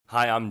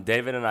Hi, I'm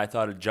David, and I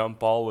thought a jump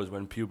ball was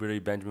when puberty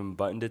Benjamin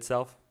buttoned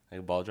itself. Like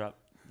a ball drop,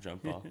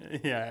 jump ball.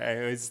 Yeah,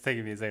 it was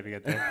taking me a second to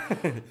get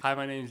there. Hi,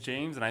 my name's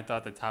James, and I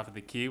thought the top of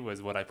the key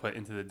was what I put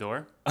into the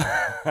door.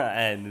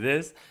 And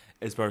this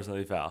is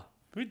Personally Foul.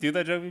 Did we do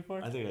that joke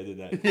before? I think I did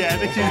that. Yeah, I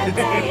think you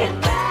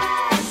did.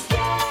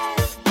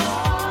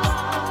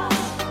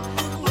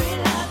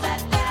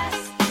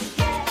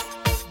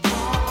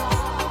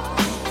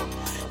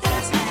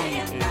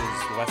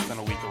 Less than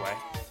a week away.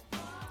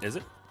 Is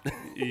it?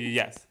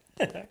 Yes.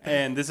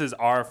 And this is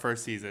our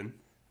first season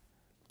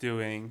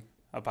doing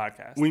a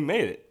podcast. We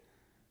made it.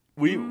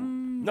 We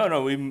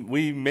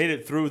made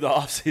it through the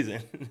off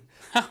season.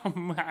 I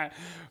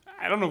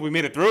don't know if we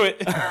made it through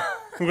it.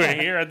 We're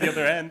here at the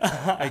other end,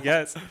 I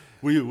guess.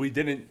 We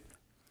didn't.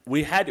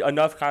 We had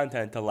enough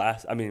content to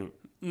last. I mean,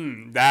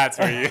 that's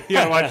where you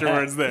gotta watch your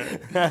words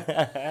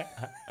there.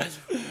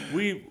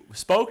 we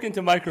spoke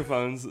into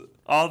microphones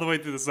all the way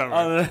through the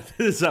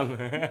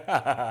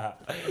summer.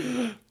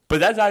 But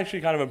that's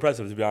actually kind of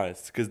impressive, to be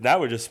honest, because now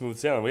we're just smooth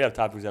sailing. We have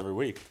topics every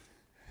week.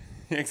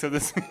 Yeah, so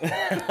this.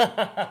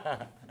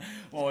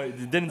 Well,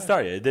 it didn't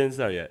start yet.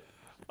 Yeah,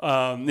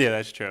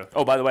 that's true.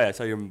 Oh, by the way, I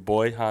saw your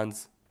boy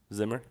Hans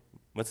Zimmer.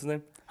 What's his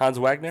name? Hans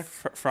Wagner.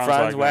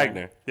 Franz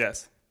Wagner.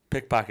 Yes.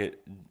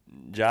 Pickpocket.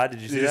 Ja,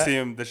 did you see that? Did you see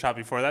him the shot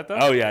before that though?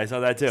 Oh yeah, I saw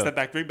that too. Step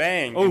back three,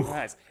 bang. Ooh,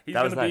 nice. He's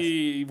that was gonna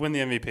win the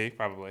MVP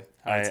probably.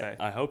 I'd say.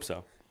 I hope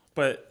so.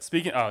 But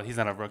he's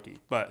not a rookie.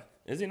 But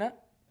is he not?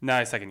 No,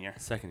 he's second year.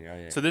 Second year, oh,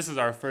 yeah. So this is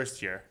our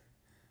first year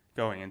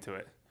going into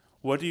it.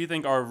 What do you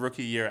think our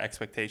rookie year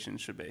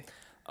expectations should be?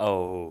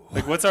 Oh,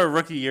 like what's our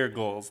rookie year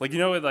goals? Like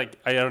like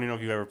I don't even know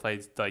if you've ever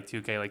played like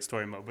 2K like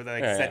story mode, but they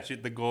set you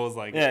the goals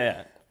like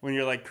when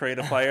you're like create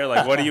a player.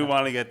 Like what do you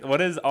want to get? What's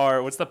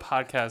the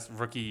podcast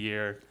rookie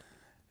year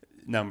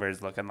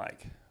numbers looking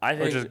like? I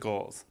think or just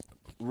goals.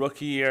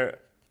 Rookie year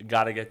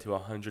got to get to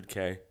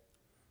 100K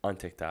on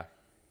TikTok.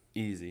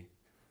 Easy.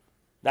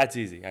 That's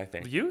easy, I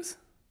think. Views?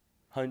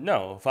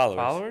 No,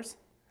 followers.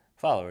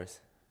 Followers.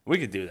 We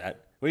could do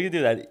that.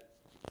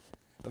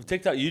 Of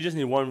TikTok, you just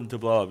need one to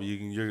blow up.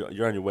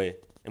 You're on your way,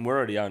 and we're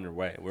already on your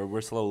way.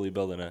 We're slowly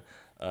building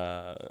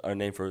our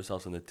name for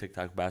ourselves in the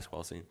TikTok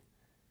basketball scene,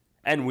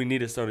 and we need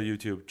to start a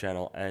YouTube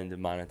channel and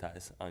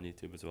monetize on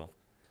YouTube as well.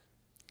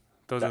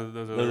 Those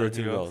are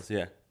two goals.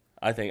 Yeah,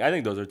 I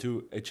think those are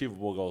two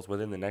achievable goals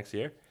within the next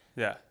year.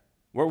 Yeah,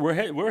 we're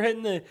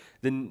hitting the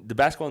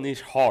basketball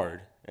niche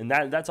hard, and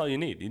that's all you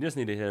need. You just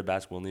need to hit a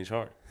basketball niche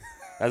hard.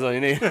 That's all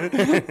you need.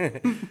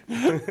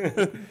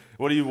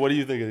 What do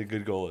you think a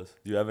good goal is?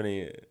 Do you have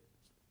any,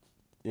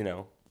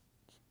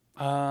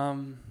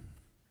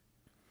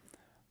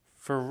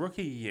 for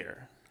rookie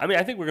year? I mean,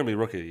 I think we're going to be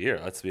rookie of the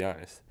year, let's be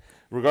honest.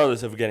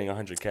 Regardless of getting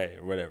 100K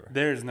or whatever.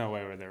 There's no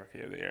way we're the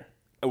rookie of the year.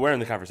 We're in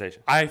the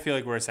conversation. I feel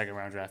like we're a second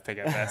round draft pick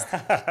at best.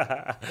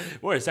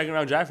 We're a second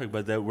round draft pick,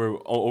 but we're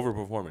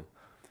overperforming.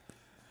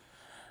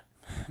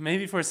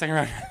 Maybe for a second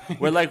round.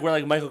 we're like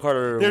Michael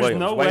Carter. There's Williams.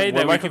 no way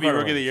that we could be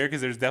rookie of the year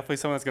because there's definitely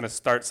someone that's going to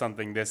start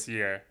something this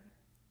year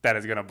that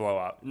is going to blow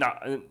up.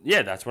 No,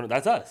 yeah, that's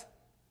us.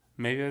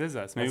 Maybe it is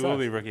us. Maybe we'll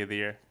be rookie of the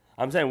year.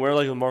 I'm saying we're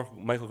like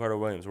Michael Carter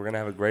Williams. We're going to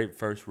have a great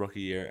first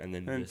rookie year and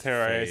then just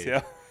tear our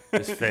ACL.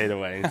 Just fade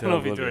away. I don't know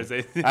if he tore his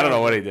ACL. I don't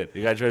know what he did.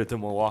 He got traded to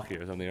Milwaukee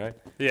or something, right?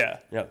 Yeah.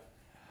 Yep.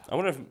 I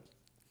wonder if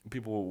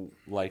people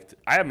liked.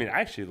 I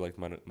actually liked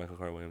Michael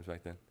Carter Williams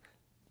back then,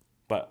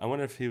 but I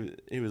wonder if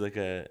he was like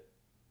a.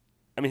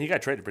 I mean, he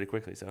got traded pretty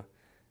quickly, so,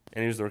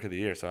 and he was the rookie of the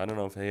year. So I don't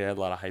know if he had a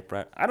lot of hype.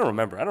 I don't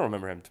remember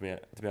him to be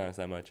honest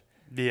that much.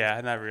 Yeah,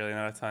 not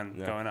a ton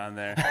going on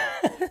there.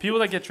 People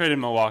that get traded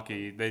in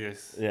Milwaukee, they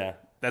just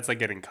that's like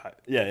getting cut.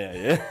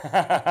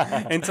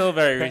 Yeah. Until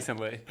very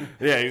recently.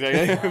 Yeah,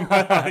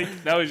 exactly.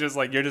 That was just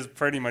like you're just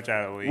pretty much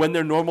out of the league. When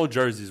their normal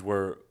jerseys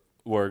were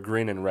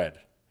green and red.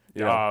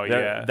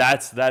 Yeah.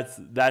 That's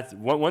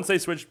once they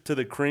switched to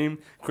the cream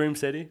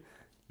city,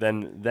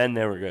 then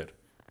they were good.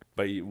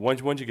 But once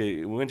you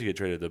get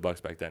traded to the Bucks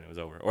back then, it was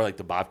over. Or like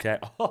the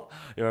Bobcat. Oh,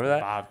 you remember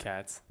that?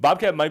 Bobcats.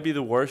 Bobcat might be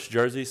the worst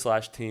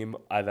jersey/team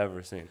I've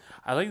ever seen.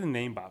 I like the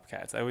name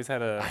Bobcats. I always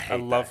had a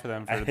love for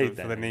them for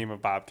the name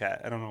of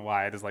Bobcat. I don't know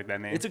why. I just like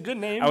that name. It's a good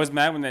name. I was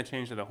mad when they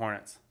changed to the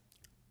Hornets.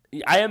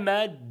 I am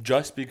mad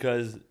just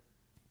because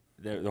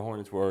the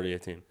Hornets were already a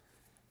team.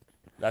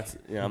 That's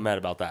I'm mad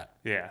about that.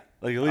 Yeah.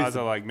 Like at least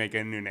also like make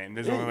a new name.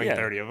 There's only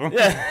 30 of them.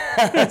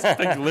 Yeah. It's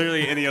like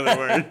literally any other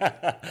word.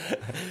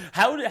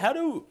 How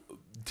do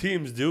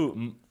teams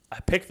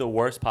pick the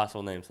worst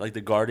possible names? Like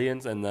the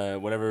Guardians and the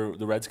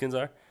Redskins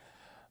are?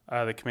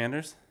 The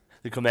Commanders?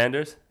 The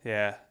Commanders?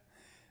 Yeah.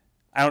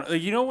 I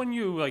don't. You know when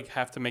you like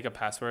have to make a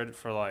password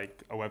for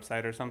like a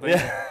website or something,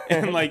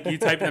 and like you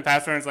type in the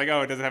password, and it's like,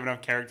 oh, it doesn't have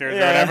enough characters or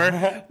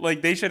whatever.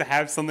 Like they should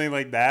have something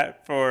like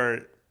that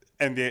for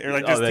NBA or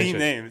like just team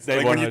names.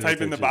 Like when you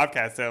type in the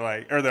Bobcats, they're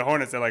like, or the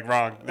Hornets, they're like,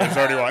 wrong. There's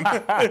already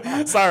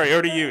one. Sorry,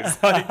 already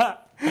used. Like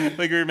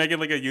we were making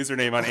like a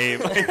username on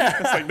Abe. Like,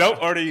 it's like nope,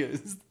 already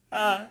used.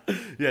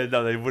 Yeah,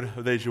 no,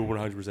 they should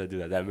 100% do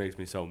that. That makes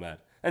me so mad.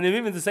 And they've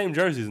even the same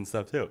jerseys and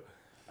stuff too.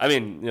 I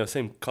mean,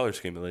 same color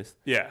scheme at least.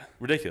 Yeah.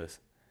 Ridiculous.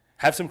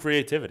 Have some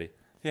creativity.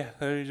 Yeah,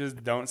 literally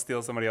just don't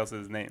steal somebody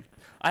else's name.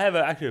 I have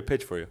actually a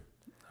pitch for you.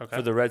 Okay.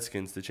 For the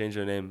Redskins to change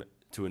their name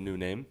to a new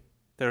name.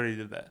 They already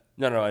did that.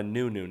 No, a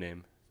new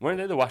name. Weren't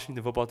they the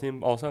Washington football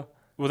team also?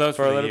 Well, that was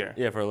for a year.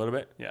 Yeah, for a little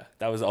bit. Yeah.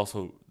 That was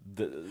also...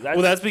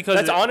 that's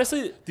because...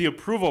 honestly... The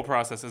approval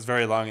process is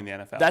very long in the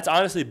NFL. That's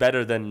honestly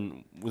better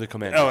than the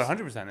Commanders. Oh,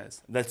 100%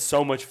 is. That's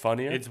so much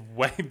funnier. It's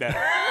way better.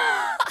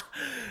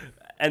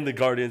 And the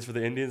Guardians for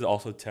the Indians,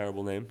 also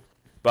terrible name.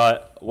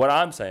 But what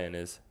I'm saying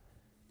is,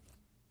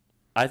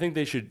 I think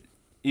they should...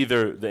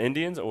 Either the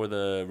Indians or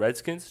the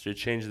Redskins should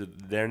change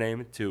their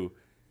name to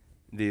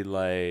the,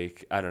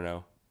 like, I don't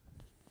know,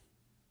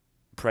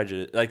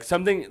 prejudice. Like,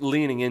 something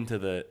leaning into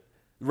the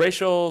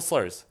racial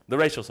slurs. The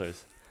racial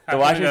slurs. I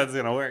don't think that's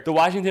going to work. The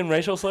Washington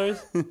racial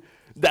slurs?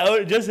 That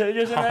would just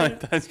imagine.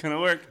 That's going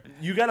to work.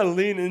 You got to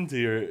lean into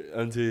your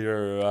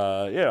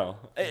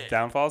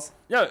downfalls?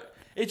 Yeah.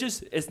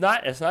 It's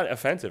not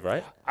offensive,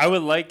 right? I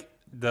would like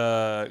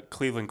the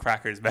Cleveland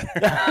Crackers better.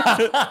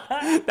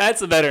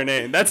 That's a better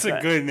name. That's a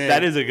good name.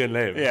 That is a good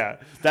name. Yeah.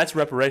 That's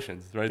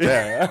reparations right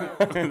there.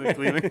 The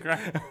Cleveland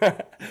Crackers.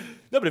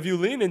 No, but if you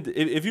lean into,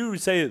 if you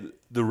say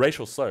the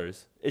racial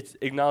slurs, it's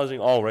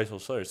acknowledging all racial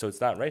slurs, so it's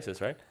not racist,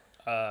 right?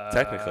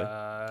 Technically.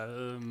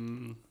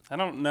 I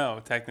don't know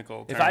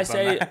technical terms if I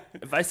say,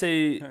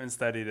 I haven't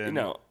studied it.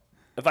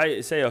 If I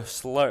say a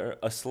slur,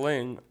 a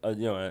sling,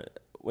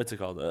 what's it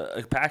called?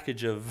 A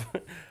package of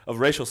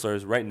racial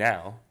slurs right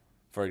now,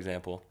 for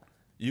example,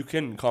 you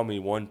can call me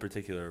one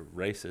particular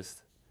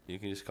racist. You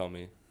can just call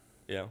me,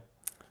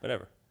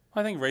 whatever.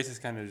 Well, I think race is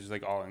kind of just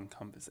like all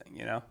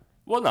encompassing,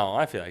 Well, no,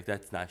 I feel like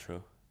that's not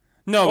true.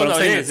 No, but I'm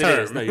saying it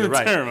is. No, you're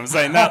right. Term. I'm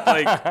saying not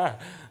like.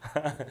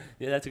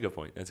 Yeah, that's a good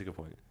point.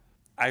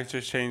 I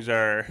just changed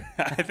I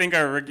think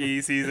our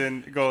rookie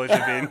season goal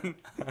should be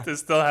to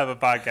still have a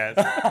podcast.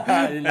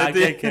 Not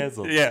get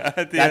canceled. Yeah.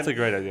 That's a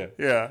great idea.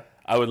 Yeah.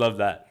 I would love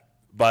that.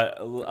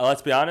 But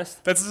let's be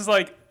honest. That's just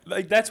like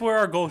that's where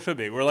our goal should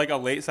be. We're like a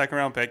late second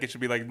round pick. It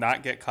should be like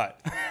not get cut.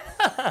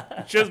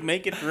 Just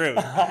make it through.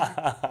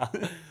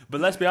 But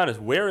let's be honest.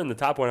 We're in the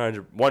top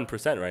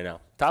 1% right now.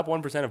 Top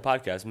 1% of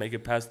podcasts make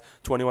it past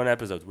 21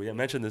 episodes. We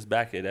mentioned this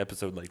back at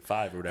episode like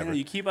 5 or whatever.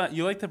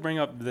 You like to bring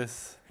up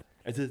this.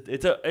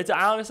 It's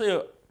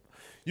honestly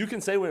you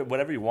can say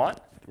whatever you want,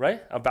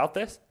 right, about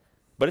this,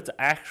 but it's an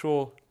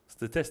actual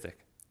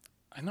statistic.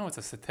 I know it's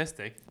a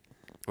statistic.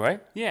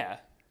 Right? Yeah.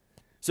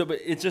 So, but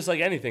it's just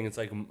like anything. It's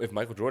like if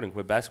Michael Jordan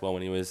quit basketball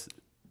when he was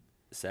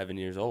 7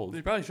 years old.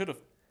 He probably should have.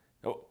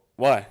 Oh,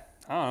 why?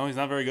 I don't know. He's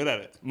not very good at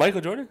it.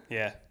 Michael Jordan?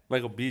 Yeah.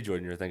 Michael B.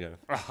 Jordan you're thinking of.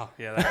 Oh,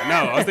 yeah.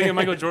 No, I was thinking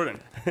Michael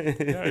Jordan.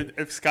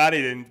 If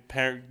Scotty didn't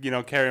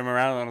carry him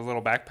around on his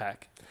little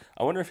backpack.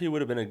 I wonder if he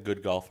would have been a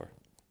good golfer.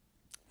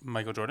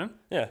 Michael Jordan?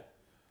 Yeah.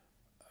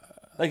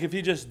 Like if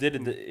he just did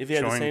it, if he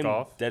had the same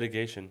golf?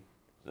 dedication.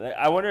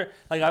 I wonder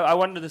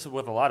this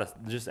with a lot of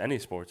just any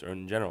sports or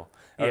in general.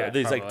 Yeah,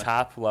 these probably. like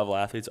top level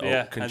athletes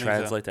can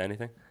translate to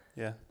anything.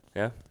 Yeah.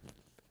 Yeah.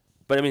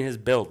 But I mean, his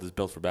build is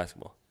built for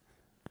basketball.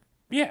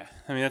 Yeah,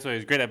 I mean that's what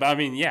he's great at. But I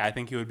mean, yeah, I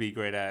think he would be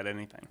great at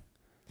anything.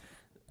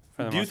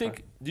 Do you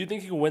think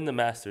he can win the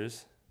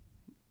Masters?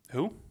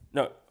 Who?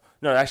 No,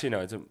 actually no.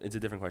 It's a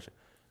different question.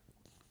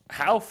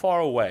 How far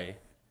away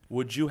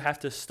would you have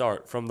to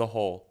start from the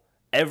hole,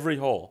 every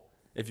hole,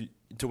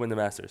 to win the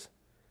Masters?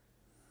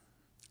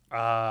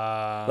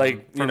 For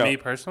me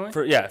personally?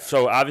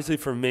 So obviously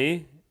for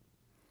me,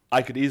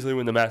 I could easily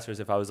win the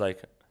Masters if I was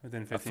like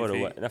within 15 a foot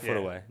feet. away. A foot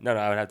away. No,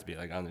 I would have to be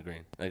like on the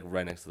green, like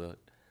right next to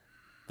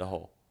the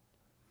hole.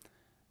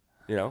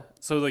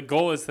 So the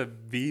goal is to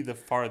be the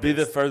farthest. Be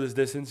the furthest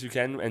distance you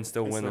can and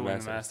still win the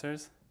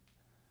Masters.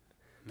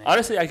 Man.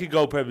 Honestly, I could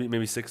go probably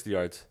maybe 60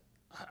 yards.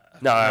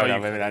 No,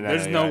 maybe not.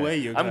 There's no way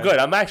you. I'm good.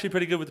 I'm actually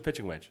pretty good with the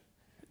pitching wedge.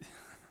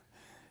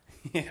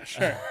 Yeah,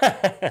 sure.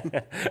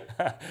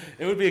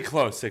 It would be a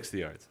close 60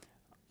 yards.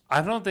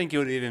 I don't think it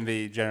would even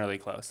be generally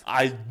close.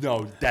 I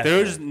know.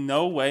 There's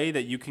no way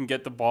that you can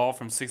get the ball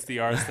from 60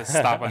 yards to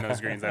stop on those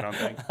greens, I don't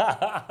think.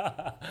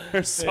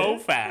 They're so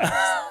fast.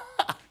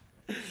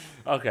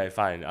 Okay,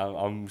 fine.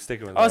 I'm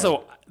sticking with that.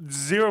 Also,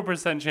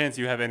 0% chance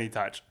you have any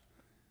touch.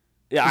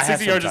 Yeah,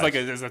 60 yards is like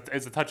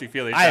it's a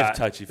touchy-feely shot. I have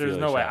touchy-feely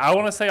There's no way. I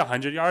want to say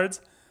 100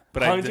 yards.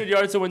 But 100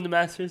 yards to win the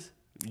Masters?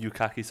 You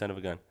cocky son of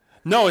a gun.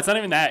 No, it's not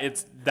even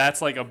that.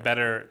 That's like a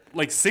better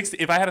 60.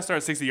 If I had to start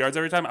at 60 yards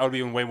every time, I would be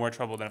in way more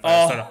trouble than if I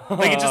had to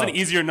start. It's just an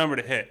easier number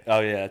to hit.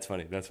 Oh yeah, that's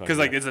funny. Because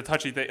it's a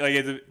touchy thing.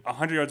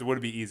 100 yards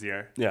would be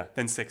easier.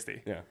 Than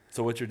 60. Yeah.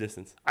 So what's your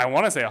distance? I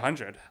want to say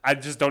 100. I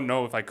just don't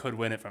know if I could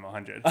win it from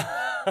 100.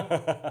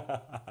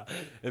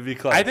 It'd be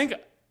close. I think.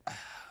 I'm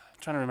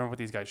trying to remember what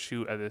these guys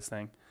shoot at this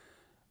thing.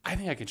 I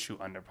think I could shoot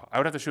under par. I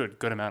would have to shoot a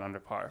good amount under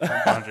par from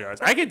 100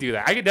 yards. I could do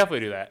that. I could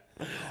definitely do that.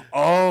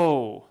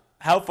 Oh.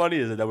 How funny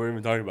is it that we're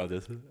even talking about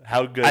this?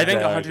 How good? I think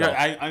 100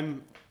 yards.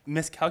 I'm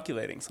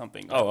miscalculating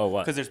something. Oh,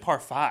 what? Because there's par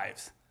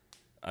 5s.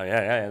 Oh,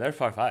 yeah. They're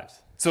par 5s.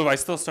 So if I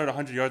still start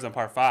 100 yards on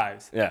par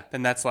 5s,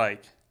 then that's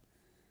like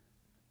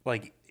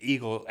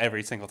eagle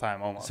every single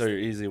time almost. So you're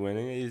easy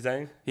winning, are you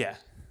saying? Yeah.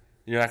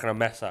 You're not going to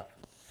mess up.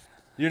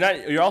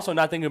 You're also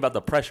not thinking about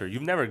the pressure.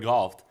 You've never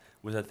golfed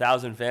with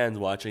 1,000 fans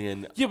watching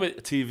and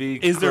but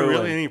TV. Is there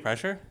really any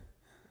pressure?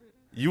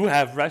 You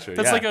have pressure.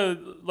 That's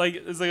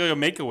it's like a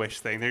Make-A-Wish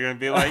thing. They're gonna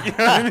be like, you know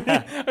what I mean?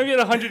 I'm getting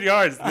 100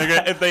 yards.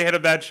 If they hit a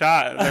bad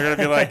shot, they're gonna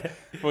be like,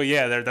 well,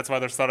 yeah, that's why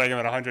they're starting him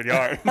at 100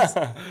 yards.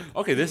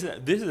 Okay, this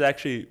is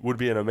actually would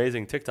be an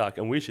amazing TikTok,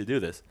 and we should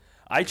do this.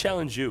 I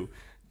challenge you,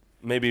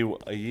 maybe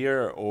a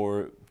year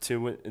or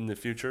two in the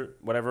future,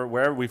 wherever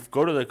we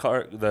go to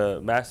the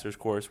Masters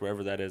course,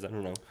 wherever that is. I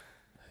don't know.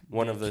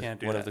 One of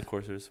the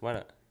courses. Why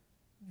not?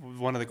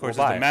 One of the courses.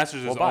 The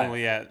Masters is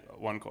only at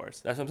one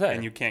course. That's what I'm saying.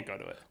 And you can't go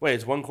to it. Wait,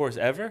 it's one course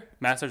ever?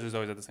 Masters is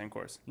always at the same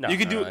course. No, you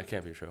could do it. That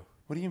can't be true.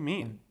 What do you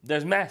mean?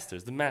 There's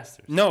Masters. The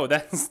Masters. No,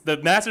 that's the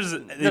Masters.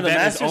 The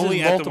Masters is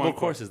only is at multiple the one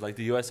courses, like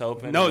the U.S.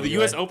 Open. No, the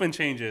U.S. Open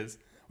changes.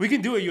 We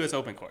can do a U.S.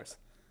 Open course.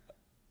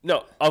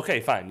 No,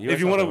 okay, fine. US if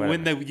you want to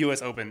win the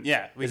U.S. Open,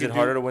 yeah. Is it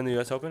harder to win the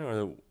U.S. Open or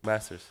the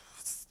Masters?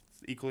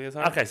 Equally as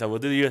hard. Okay, so we'll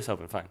do the U.S.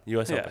 Open. Fine,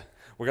 U.S. Open.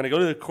 We're gonna go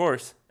to the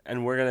course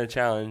and we're gonna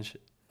challenge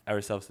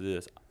ourselves to do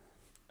this.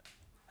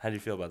 How do you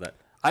feel about that?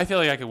 I feel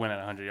like I could win at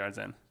 100 yards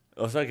in.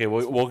 Oh, it's okay.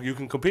 Well, you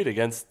can compete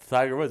against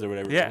Tiger Woods or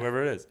whatever,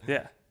 whoever it is.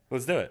 Yeah.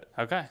 Let's do it.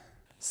 Okay.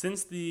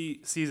 Since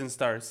the season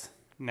starts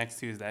next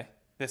Tuesday,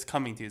 this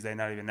coming Tuesday,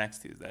 not even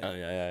next Tuesday. Oh,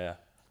 yeah.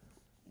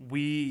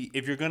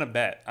 If you're going to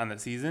bet on the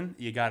season,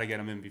 you got to get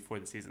them in before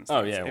the season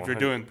starts. Oh, yeah. 100%. If you're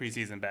doing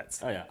preseason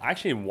bets. Oh, yeah. I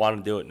actually want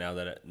to do it now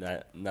that I've looked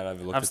at the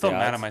odds. I'm still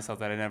mad at myself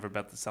that I never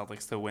bet the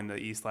Celtics to win the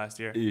East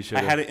last year. You should.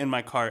 I had it in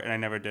my cart and I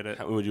never did it.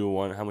 How much would you have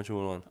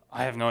won?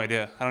 I have no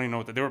idea. I don't even know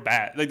what they were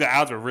bad. Like the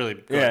odds were really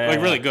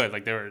good. Really good.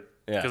 Like they were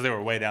because they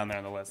were way down there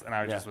on the list, and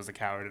I just was a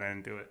coward and I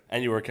didn't do it.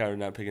 And you were a coward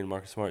not picking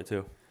Marcus Smart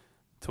too.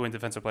 To win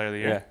Defensive Player of the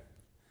Year. Yeah.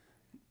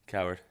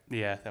 Coward.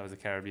 Yeah, that was a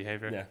coward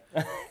behavior.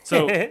 Yeah.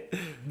 So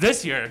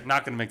this year,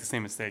 not going to make the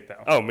same mistake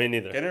though. Oh, me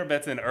neither. Get our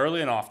bets in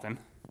early and often.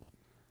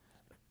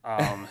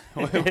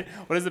 What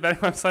is the betting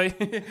website?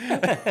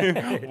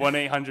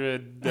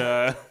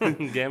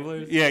 1-800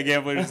 Gamblers. Yeah,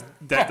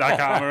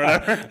 gamblersdebt.com or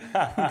whatever.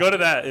 Go to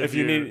that if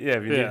you need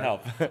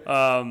help.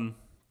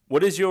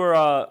 What is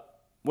your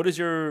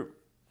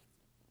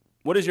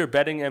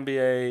betting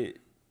NBA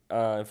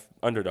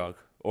underdog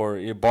or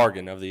your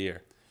bargain of the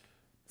year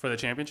for the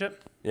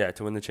championship? Yeah,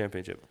 to win the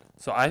championship.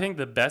 So I think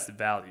the best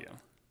value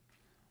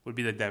would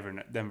be the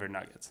Denver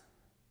Nuggets.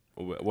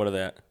 What are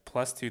they at?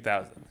 Plus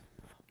 2,000.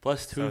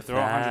 Plus 2,000. So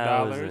throw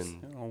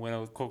 $100, you'll win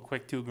a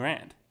quick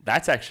 $2,000.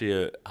 That's actually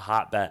a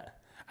hot bet.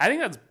 I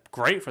think that's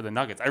great for the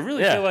Nuggets. I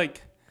really feel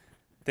like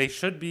they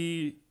should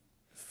be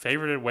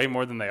favorited way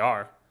more than they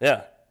are.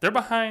 Yeah. They're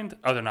behind.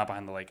 Oh, they're not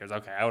behind the Lakers.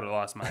 Okay, I would have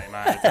lost my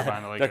mind if they're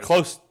behind the Lakers.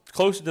 They're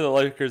closer to the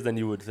Lakers than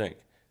you would think.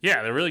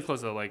 Yeah, they're really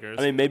close to the Lakers.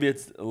 I mean, maybe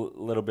it's a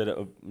little bit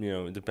of,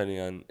 depending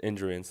on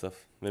injury and stuff.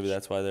 Maybe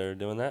that's why they're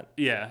doing that.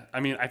 Yeah.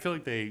 I mean, I feel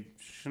like they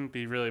shouldn't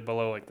be really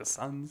below, like, the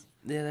Suns.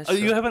 Yeah, that's true.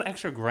 You have an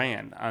extra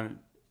 $1,000 on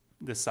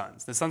the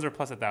Suns. The Suns are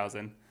plus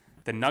 1,000.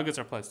 The Nuggets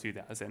are plus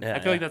 2,000. I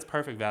feel like that's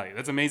perfect value.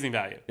 That's amazing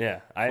value. Yeah,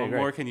 I agree. What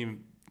more can you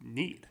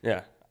need?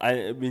 Yeah.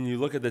 I mean, you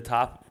look at the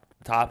top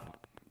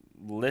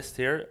list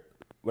here,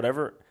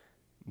 whatever,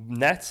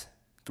 Nets,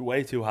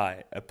 way too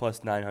high at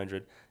plus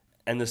 900.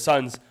 And the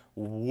Suns,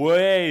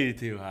 way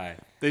too high.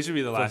 They should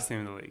be the last team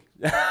in the league.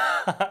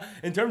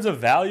 In terms of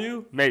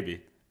value,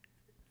 maybe.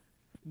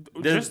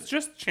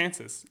 Just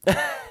chances.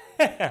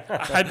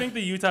 I think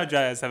the Utah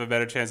Jazz have a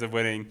better chance of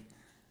winning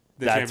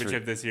the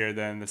championship this year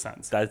than the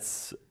Suns.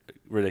 That's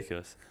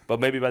ridiculous. But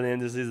maybe by the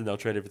end of the season, they'll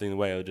trade everything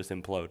away. It'll just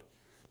implode.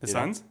 The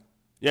Suns?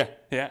 Yeah.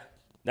 Yeah.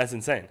 That's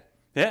insane.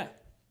 Yeah.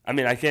 I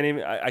mean, I can't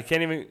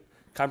even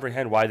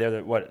comprehend why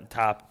they're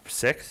top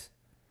 6.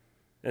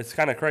 It's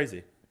kind of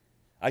crazy.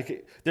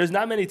 There's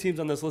not many teams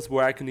on this list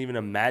where I can even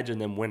imagine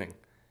them winning,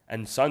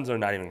 and Suns are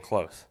not even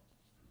close.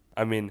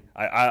 I mean,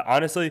 I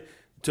honestly,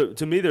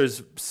 to me,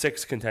 there's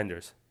 6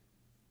 contenders.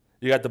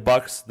 You got the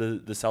Bucks,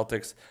 the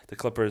Celtics, the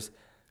Clippers,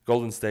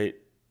 Golden State,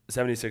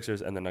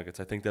 76ers, and the Nuggets.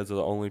 I think those are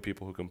the only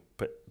people who can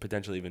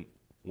potentially even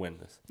win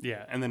this.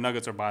 Yeah, and the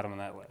Nuggets are bottom on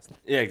that list.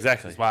 Yeah,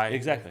 exactly. That's why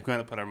we're going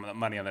to put our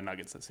money on the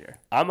Nuggets this year.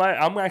 I'm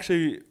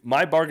actually,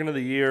 my bargain of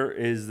the year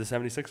is the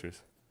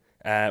 76ers.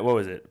 What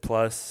was it?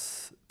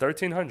 Plus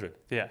 1,300.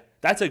 Yeah.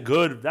 That's a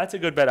good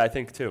bet, I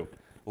think, too.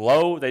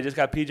 Low, they just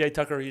got PJ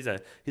Tucker. He's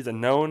a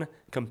known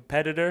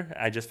competitor.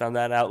 I just found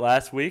that out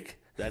last week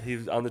that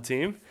he's on the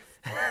team.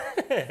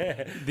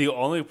 The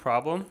only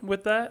problem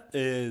with that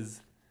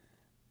is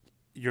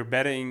you're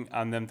betting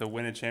on them to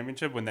win a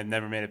championship when they've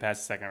never made it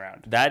past the second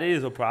round. That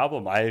is a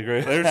problem. I agree.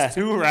 There's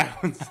 2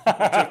 rounds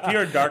of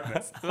pure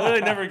darkness.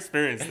 They never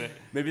experienced it.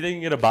 Maybe they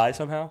can get a bye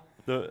somehow.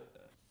 One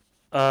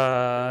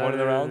of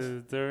the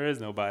rounds? There is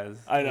no bias.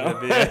 I know.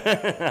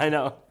 I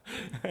know.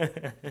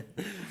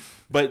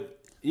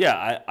 But,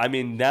 yeah, I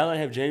mean, now I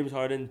have James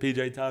Harden,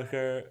 PJ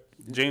Tucker.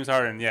 James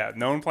Harden, yeah.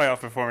 Known playoff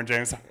performer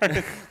James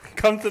Harden.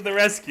 Come to the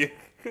rescue.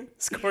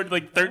 Scored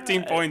like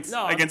 13 points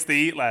against the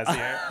Heat last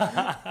year.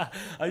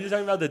 I'm just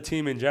talking about the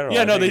team in general.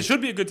 Yeah, no, they should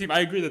be a good team. I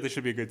agree that they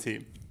should be a good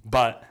team.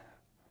 But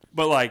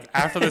like,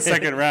 after the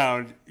second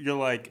round, you're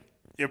like,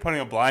 you're putting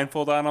a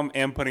blindfold on them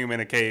and putting them in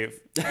a cave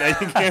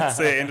that you can't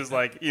see and just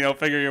like,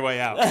 figure your way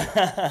out.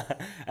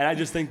 And I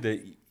just think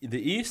the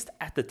East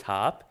at the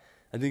top,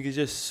 I think is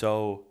just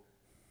so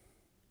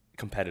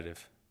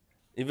competitive,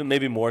 even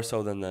maybe more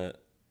so than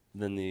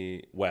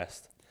the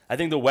West. I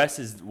think the West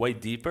is way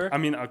deeper. I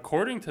mean,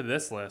 according to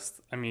this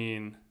list,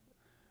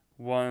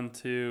 1,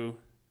 2,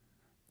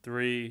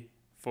 3,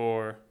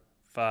 4,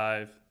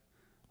 5.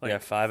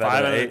 Like five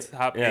out of eight. The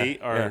top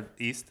 8 are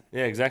East.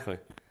 Yeah, exactly.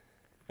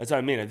 That's what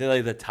I mean. I feel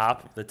like the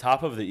top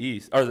of the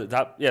East, or the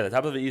top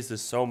of the East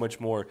is so much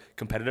more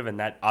competitive, and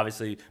that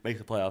obviously makes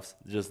the playoffs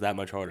just that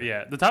much harder.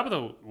 Yeah, the top of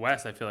the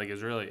West, I feel like,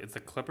 is it's the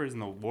Clippers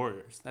and the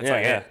Warriors. That's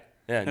Yeah.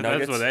 Nuggets,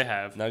 that's what they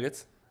have.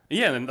 Nuggets.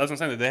 Yeah, that's what I'm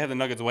saying. They have the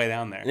Nuggets way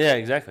down there. Yeah,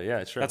 exactly.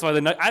 Yeah, it's true. That's why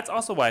that's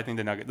also why I think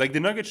the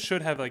Nuggets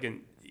should have I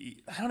don't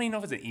even know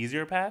if it's an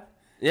easier path.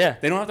 Yeah.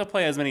 They don't have to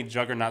play as many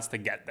juggernauts to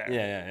get there.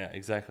 Yeah,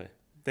 exactly.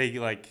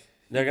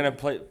 They're gonna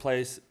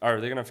face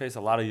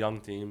a lot of young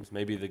teams,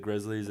 maybe the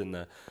Grizzlies and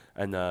the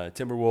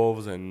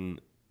Timberwolves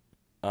and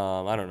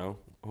I don't know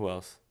who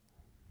else,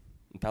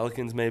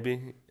 Pelicans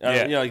maybe.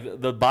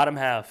 The bottom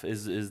half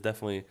is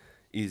definitely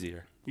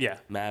easier. Yeah,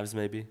 Mavs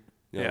maybe.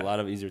 A lot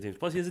of easier teams.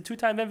 Plus, he has a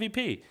 2-time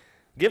MVP.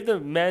 Give the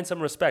man some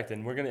respect,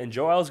 and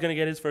Joel's gonna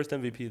get his first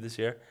MVP this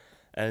year,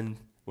 and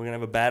we're gonna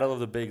have a battle of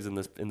the bigs in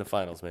the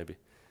finals maybe.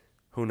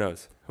 Who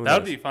knows? That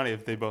would be funny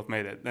if they both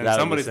made it. Then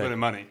somebody's winning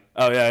money.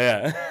 Oh,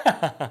 yeah.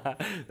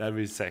 That'd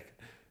be sick.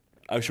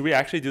 Should we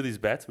actually do these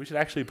bets? We should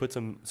actually put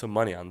some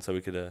money on so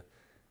we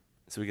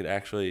could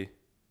actually,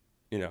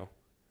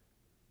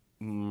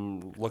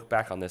 look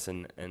back on this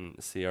and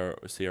see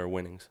our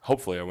winnings.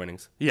 Hopefully our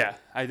winnings. Yeah,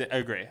 I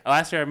agree.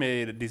 Last year I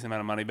made a decent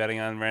amount of money betting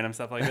on random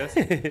stuff like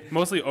this.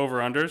 Mostly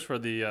over-unders for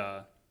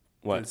the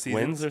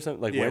wins or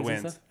something? Like wins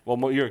and stuff?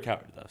 Well, you're a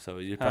coward, though, so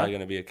you're probably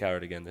going to be a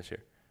coward again this year.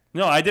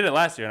 No, I did it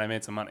last year and I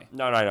made some money.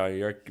 No.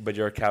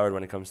 You're a coward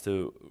when it comes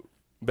to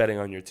betting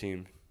on your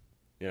team,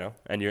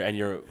 and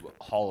your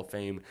Hall of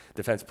Fame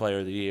Defense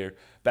Player of the Year,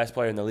 best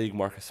player in the league,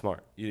 Marcus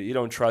Smart. You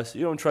don't trust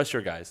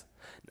your guys.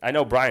 I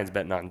know Brian's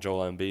betting on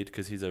Joel Embiid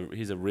because he's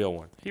a real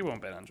one. He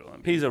won't bet on Joel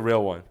Embiid. He's a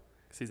real one.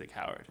 Because he's a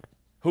coward.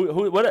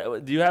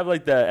 What do you have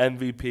like the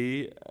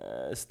MVP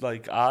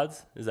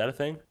odds? Is that a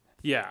thing?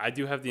 Yeah, I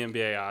do have the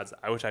NBA odds,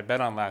 which I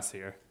bet on last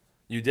year.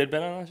 You did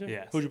bet on last year?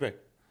 Yes. Who'd you pick?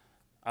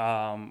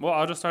 Well,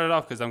 I'll just start it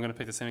off because I'm going to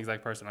pick the same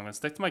exact person. I'm going to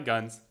stick to my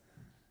guns.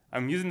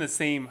 I'm using the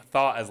same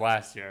thought as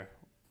last year.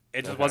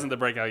 It just wasn't the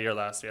breakout year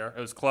last year.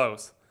 It was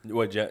close.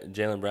 What,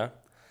 Jaylen Brown?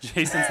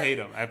 Jason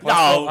Tatum at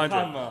plus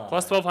 1,200.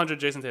 Plus 1,200,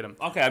 Jason Tatum.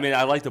 Okay, I mean,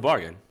 I like the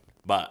bargain,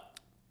 but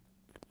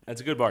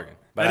that's a good bargain.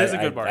 But it is a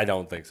good bargain. I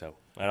don't think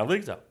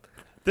so.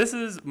 This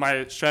is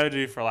my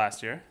strategy for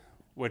last year,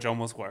 which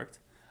almost worked.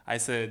 I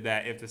said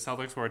that if the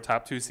Celtics were a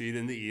top 2 seed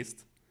in the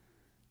East,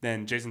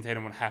 then Jason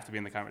Tatum would have to be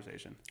in the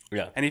conversation.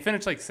 Yeah. And he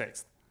finished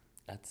 6th.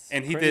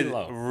 And he did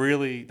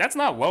low. That's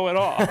not low at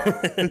all.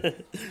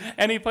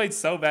 And he played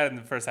so bad in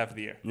the first half of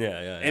the year.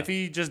 Yeah. If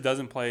he just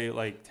doesn't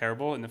play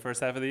terrible in the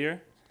first half of the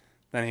year,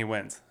 then he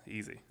wins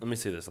easy. Let me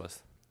see this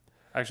list.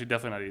 Actually,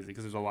 definitely not easy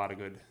because there's a lot of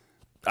good.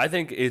 I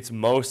think it's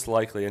most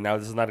likely, and now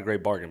this is not a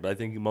great bargain, but I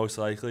think most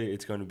likely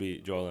it's going to be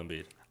Joel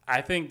Embiid.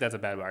 I think that's a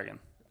bad bargain.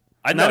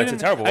 I know it's a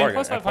terrible bargain.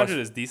 Plus 500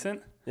 is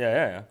decent.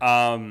 Yeah.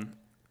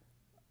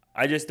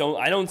 I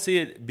don't see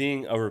it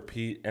being a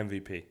repeat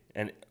MVP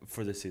and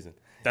for this season.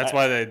 That's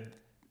why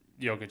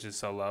Jokic is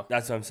so low.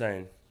 That's what I'm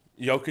saying.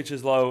 Jokic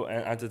is low,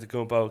 and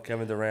Antetokounmpo,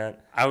 Kevin Durant.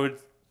 I would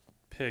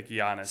pick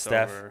Giannis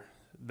over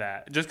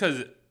that, just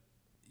because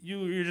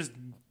you're just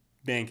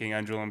banking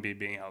on Joel Embiid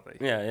being healthy.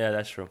 Yeah,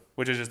 that's true.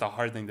 Which is just a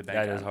hard thing to bank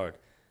on. That is hard.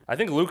 I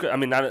think Luka.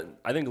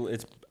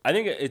 I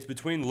think it's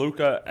between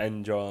Luka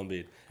and Joel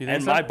Embiid.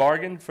 And my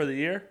bargain for the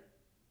year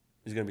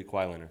is going to be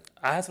Kawhi Leonard.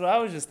 That's what I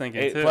was just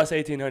thinking too. Plus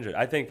 1,800.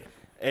 I think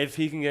if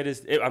he can get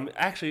his,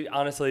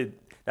 honestly,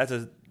 that's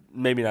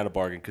maybe not a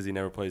bargain because he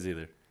never plays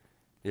either.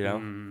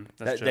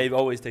 That's true. They've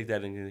always take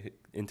that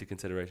into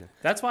consideration.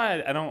 That's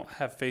why I don't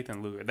have faith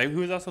in Luka. He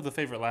was also the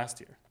favorite last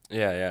year.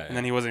 Yeah. And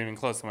then he wasn't even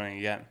close to winning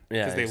again.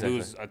 Because they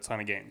lose a ton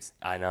of games.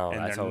 I know.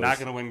 And they're not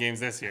going to win games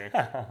this year.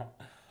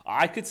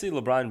 I could see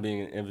LeBron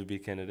being an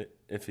MVP candidate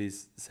if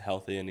he's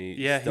healthy and he.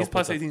 Yeah, he's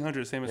plus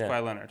 1,800, same as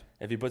Kawhi Leonard.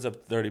 If he puts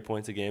up 30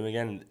 points a game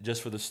again,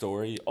 just for the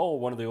story,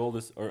 one of the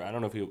oldest, or I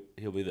don't know if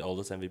he'll be the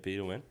oldest MVP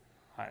to win.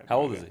 How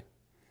old is he?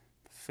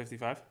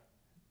 55.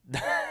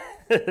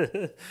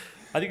 I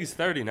think he's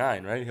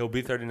 39, right? He'll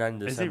be 39 in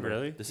December. Is he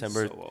really?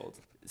 December so old.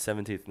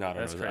 17th. No,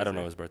 I don't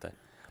know his birthday.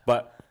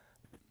 But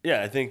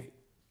yeah, I think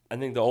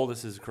the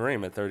oldest is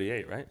Kareem at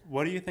 38, right?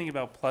 What do you think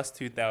about plus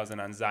 2,000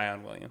 on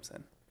Zion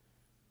Williamson?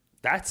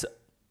 That's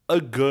a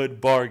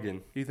good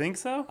bargain. You think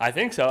so? I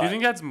think so. Do you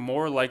think that's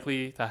more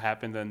likely to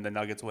happen than the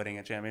Nuggets winning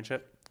a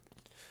championship?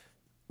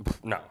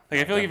 No.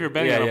 I feel like if you're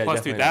betting on a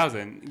plus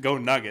 2,000, go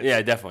Nuggets.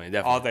 Yeah, definitely.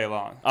 All day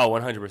long. Oh,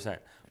 100%.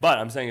 But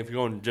I'm saying if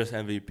you're going just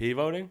MVP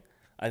voting,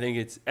 I think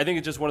it's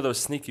just one of those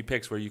sneaky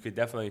picks where you could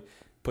definitely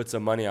put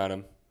some money on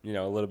him, a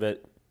little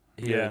bit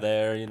here or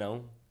there,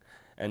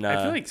 And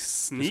I feel like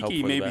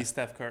sneaky maybe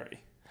Steph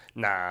Curry.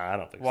 Nah, I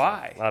don't think so.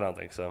 Why? I don't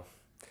think so.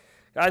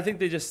 I think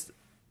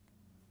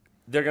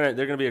they're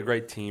gonna be a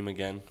great team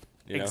again.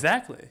 You know?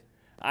 Exactly.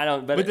 I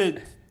don't. But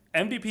the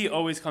MVP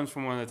always comes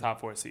from one of the top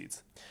 4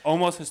 seeds,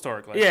 almost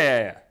historically.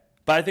 Yeah.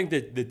 But I think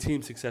that the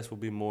team success will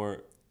be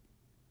more.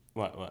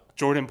 What?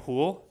 Jordan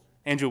Poole,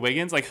 Andrew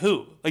Wiggins, like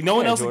who? Like no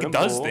one else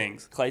does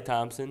things. Klay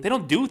Thompson. They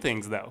don't do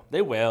things though.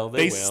 They will.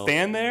 They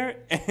stand there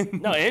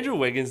and no. Andrew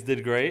Wiggins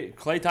did great.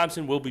 Klay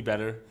Thompson will be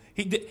better.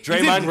 He did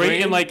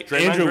great in like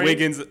Andrew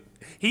Wiggins.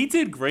 He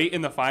did great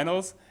in the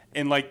finals.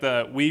 And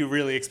we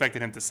really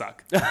expected him to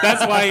suck.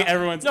 That's why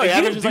everyone's he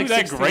averages like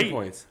 16 great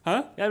points.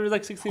 Huh? He averages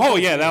like 16 Oh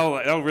points. yeah,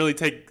 that'll really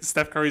take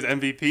Steph Curry's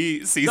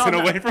MVP season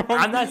away from him.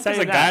 I'm not saying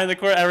There's a guy in the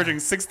court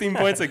averaging 16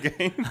 points a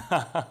game.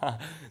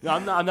 No,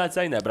 I'm not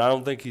saying that, but I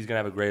don't think he's gonna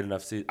have a great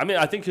enough season. I mean,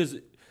 I think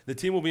the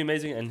team will be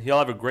amazing and he'll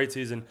have a great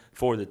season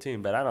for the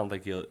team, but I don't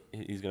think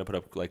he's gonna put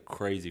up like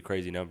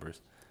crazy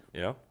numbers.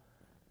 You know?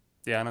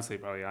 Yeah, honestly,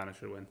 probably Giannis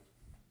should win.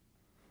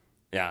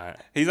 Yeah,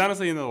 he's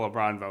honestly in the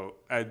LeBron boat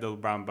at this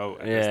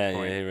point.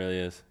 Yeah, he really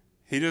is.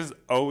 He just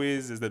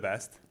always is the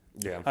best.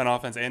 Yeah. On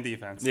offense and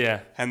defense.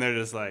 Yeah. And they're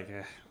just like,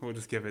 we'll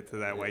just give it to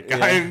that white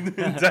guy in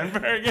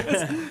Denver, I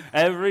guess.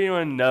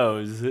 Everyone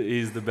knows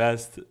he's the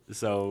best,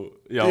 so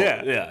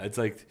it's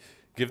like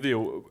give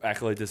the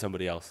accolade to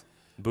somebody else.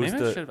 Boost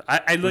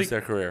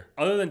their career.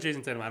 Other than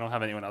Jason Tatum, I don't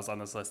have anyone else on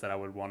this list that I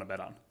would want to bet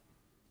on.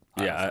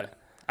 Honestly. Yeah.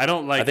 I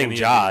don't like. I think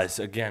Jaws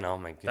again. Oh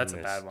my goodness, that's a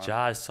bad one.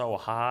 Jaws so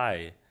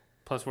high.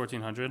 Plus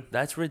 1,400.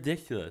 That's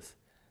ridiculous.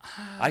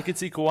 I could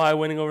see Kawhi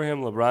winning over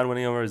him, LeBron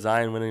winning over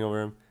Zion winning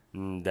over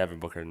him. Devin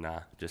Booker,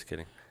 nah, just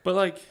kidding.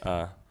 But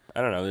I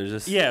don't know. There's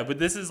just but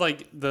this is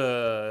like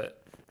the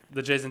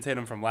Jason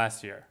Tatum from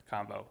last year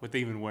combo with the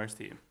even worse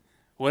team.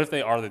 What if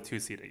they are the 2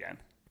 seed again?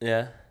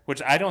 Yeah.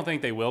 Which I don't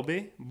think they will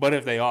be, but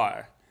if they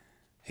are,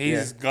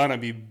 he's gonna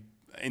be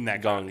in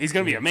that going. He's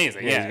gonna be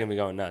amazing. Yeah, he's gonna be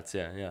going nuts.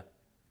 Yeah.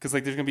 Because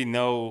there's gonna be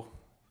no.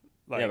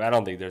 But I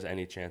don't think there's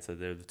any chance that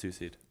they're the 2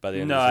 seed by the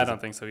end of the season. season. I don't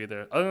think so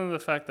either. Other than the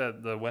fact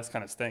that the West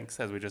kind of stinks,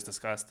 as we just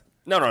discussed.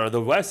 No. The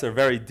West are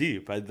very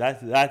deep. I think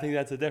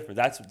that's the difference.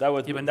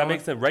 That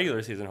makes the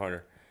regular season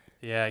harder.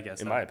 Yeah, I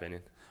guess. In my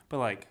opinion.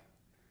 But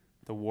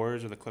the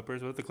Warriors or the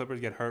Clippers. What if the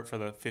Clippers get hurt for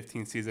the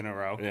 15th season in a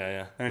row?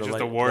 Yeah. And it's just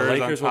the Warriors.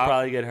 The Lakers on top. will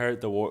probably get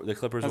hurt. The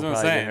Clippers will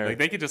probably get hurt.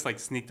 They could just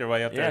sneak their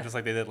way up there, just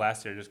like they did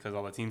last year, just because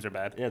all the teams are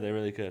bad. Yeah, they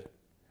really could.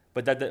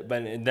 But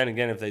then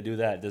again, if they do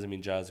that, it doesn't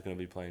mean Jaws is going to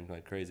be playing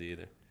like crazy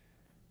either.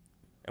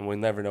 And we'll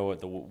never know what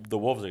the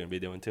Wolves are going to be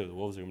doing, too. The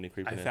Wolves are going to be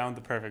creeping in. I found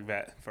the perfect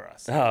bet for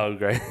us. Oh,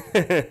 great.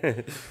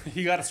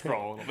 You got to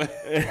scroll a little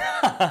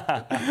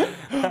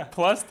bit.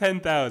 Plus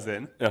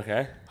 10,000.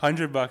 Okay.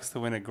 $100 to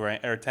win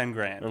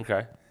 $10,000.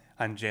 Okay.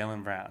 On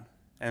Jaylen Brown.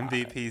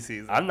 MVP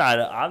season. I'm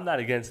not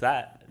against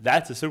that.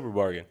 That's a super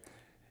bargain.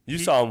 You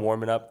saw him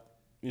warming up.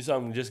 You saw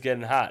him just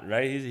getting hot,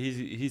 right?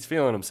 He's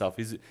feeling himself.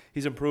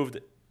 He's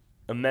improved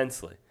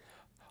immensely.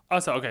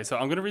 Also, okay, so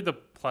I'm going to read the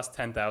plus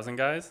 10,000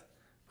 guys.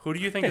 Who do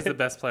you think is the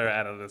best player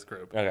out of this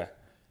group? Okay.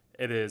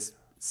 It is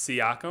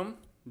Siakam,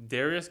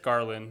 Darius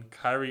Garland,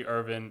 Kyrie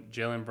Irving,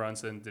 Jalen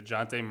Brunson,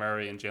 DeJounte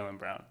Murray, and Jaylen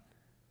Brown.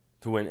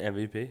 To win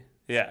MVP?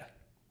 Yeah.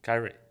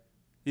 Kyrie.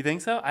 You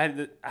think so? I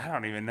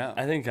don't even know.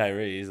 I think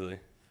Kyrie easily.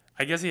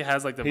 I guess he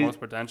has the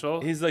most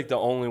potential. He's the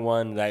only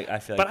one that I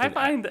feel like. But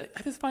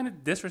I just find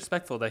it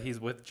disrespectful that he's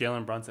with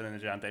Jalen Brunson and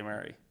DeJounte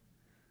Murray.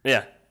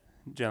 Yeah.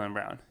 Jaylen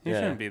Brown. He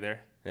shouldn't be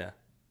there. Yeah.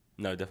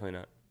 No, definitely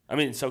not. I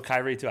mean, so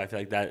Kyrie too. I feel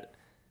like that.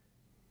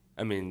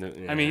 I mean,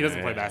 he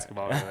doesn't play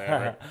basketball really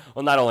ever.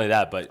 Well, not only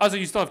that, but also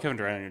you still have Kevin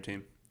Durant on your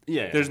team.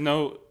 Yeah. There's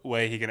no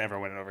way he can ever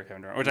win it over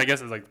Kevin Durant, which I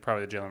guess is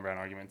probably the Jaylen Brown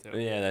argument too.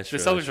 Yeah, that's true.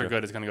 The Celtics are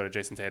good. It's going to go to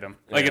Jason Tatum.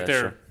 If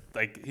they're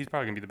he's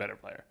probably going to be the better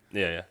player.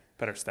 Yeah.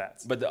 Better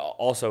stats. But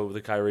also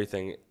the Kyrie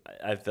thing,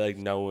 I feel like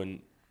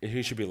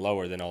he should be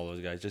lower than all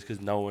those guys just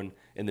because no one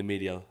in the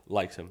media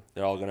likes him.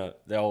 They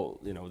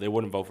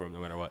wouldn't vote for him no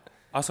matter what.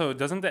 Also,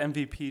 doesn't the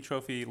MVP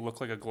trophy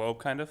look like a globe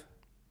kind of?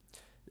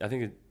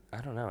 I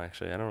don't know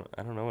actually. I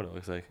don't know what it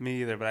looks like.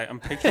 Me either, but I'm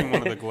picturing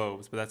one of the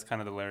globes. But that's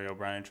kind of the Larry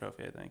O'Brien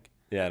trophy, I think.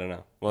 Yeah, I don't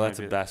know. Well, that's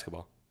a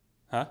basketball.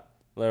 Huh?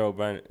 Larry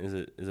O'Brien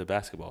is a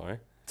basketball, right?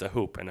 It's a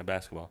hoop and a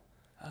basketball.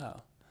 Oh,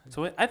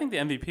 so I think the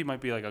MVP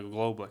might be like a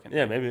globe looking.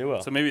 Yeah, maybe it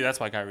will. So maybe that's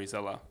why Kyrie's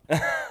so low.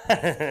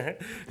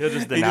 He'll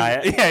just deny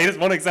it. Yeah, he just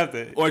won't accept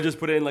it. Or just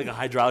put it in a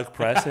hydraulic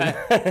press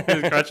and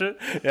just crush it.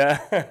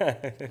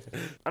 Yeah.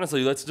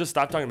 Honestly, let's just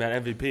stop talking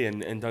about MVP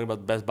and talk about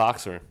the best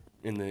boxer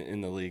in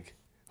the league.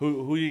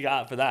 Who you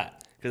got for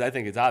that? Because I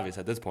think it's obvious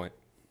at this point.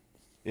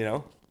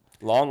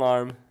 Long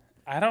arm.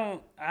 I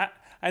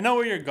know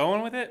where you're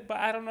going with it, but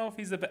I don't know if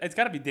he's the best. It's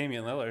got to be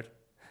Damian Lillard.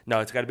 No,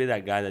 it's got to be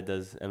that guy that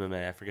does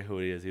MMA. I forget who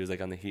he is. He was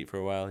on the Heat for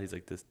a while. He's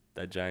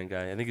that giant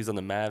guy. I think he's on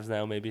the Mavs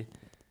now, maybe.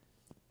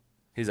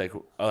 He's like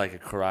a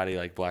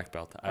karate black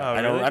belt.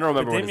 I don't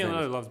remember what his name is.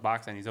 Damian Lillard loves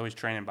boxing. He's always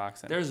training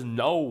boxing. There's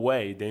no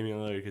way Damian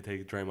Lillard could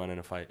take Draymond in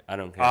a fight. I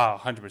don't care. Oh,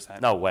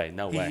 100%. No way.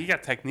 He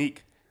got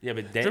technique. Yeah,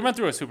 but Draymond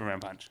threw a Superman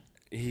punch.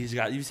 You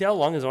see how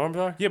long his arms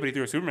are? Yeah, but he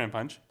threw a Superman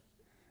punch.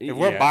 If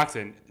we're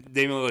boxing,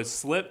 Damian Lillard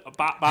slip,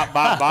 bop, bop,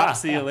 bop, bop,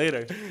 see you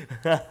later.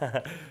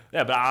 Yeah,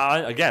 but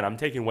I'm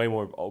taking way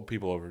more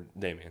people over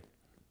Damian.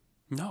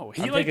 No,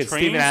 he I'm like thinking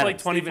trains Steven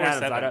Adams. like 24/7.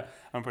 Steven Adams.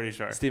 I'm pretty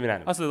sure. Steven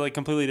Adams. Also, like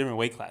completely different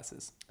weight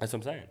classes. That's what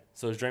I'm saying.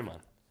 So is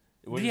Draymond.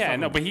 Yeah,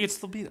 no, but he could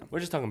still beat him. We're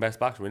just talking best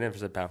boxer. We never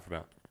said pound for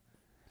pound.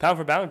 Pound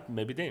for pound,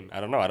 maybe Dame.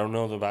 I don't know. I don't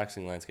know the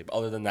boxing landscape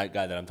other than that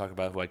guy that I'm talking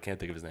about who I can't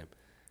think of his name.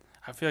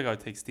 I feel like I would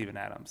take Steven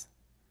Adams.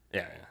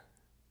 Yeah.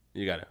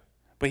 You got it.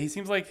 But he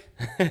seems like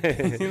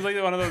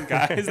one of those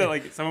guys that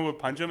like someone would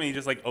punch him and he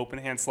just like open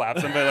hand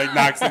slaps him but like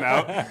knocks him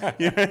out.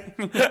 You know what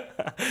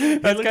I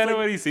mean? That's kind of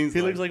what he seems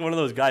like. He looks like one of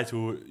those guys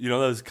who, you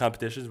know, those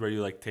competitions where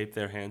you like tape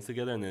their hands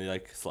together and they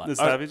like slap. They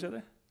slap each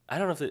other? I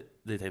don't know if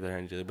they tape their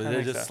hands together, but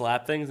they just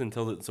slap things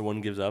until someone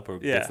gives up or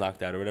gets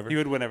knocked out or whatever. He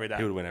would win every time.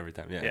 He would win every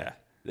time. Yeah.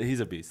 He's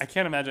a beast. I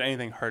can't imagine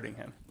anything hurting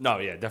him. No,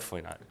 yeah,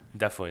 definitely not.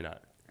 Definitely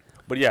not.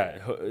 But yeah,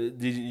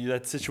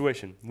 that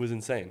situation was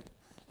insane.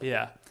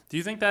 Yeah. Do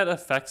you think that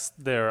affects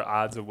their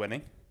odds of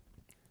winning?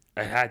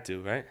 I had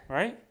to, right?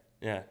 Right?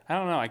 Yeah. I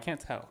don't know. I can't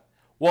tell.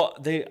 Well,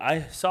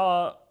 I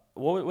saw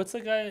what's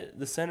the guy,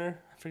 the center?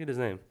 I forget his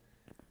name.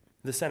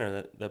 The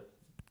center, the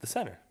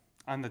center.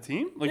 On the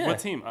team? Like what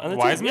team? On the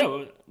Wiseman?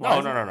 team. Yeah.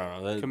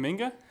 No.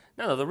 Kaminga?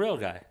 No, the real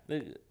guy.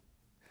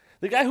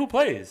 The guy who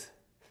plays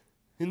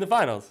in the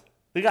finals.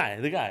 The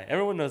guy.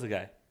 Everyone knows the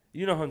guy.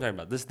 You know who I'm talking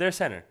about. Their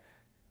center.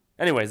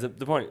 Anyways, the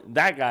point,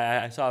 that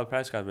guy, I saw a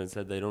press conference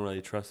said they don't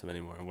really trust him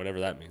anymore, whatever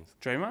that means.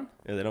 Draymond?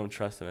 Yeah, they don't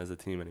trust him as a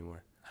team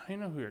anymore. I don't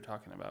even know who you're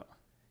talking about.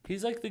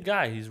 He's like the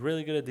guy. He's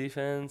really good at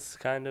defense,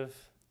 kind of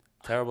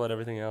terrible at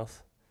everything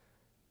else.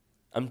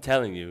 I'm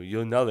telling you,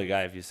 you'll know the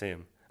guy if you see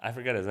him. I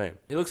forget his name.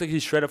 He looks like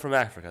he's straight up from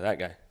Africa, that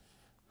guy.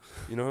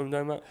 You know who I'm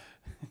talking about?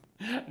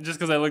 Just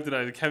because I looked it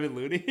up. Kevin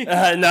Looney?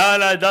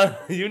 No, don't.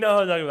 You know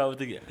who I'm talking about with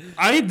the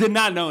I did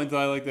not know until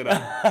I looked it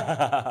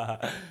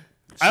up.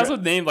 I also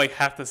named like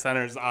half the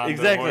centers on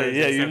the Warriors.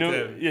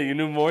 Yeah, you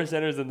knew more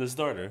centers than the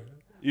starter.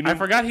 I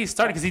forgot he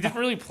started because he didn't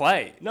really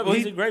play. No, but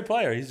he's a great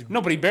player.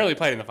 No, but he barely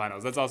played in the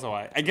finals. That's also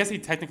why. I guess he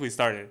technically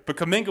started. But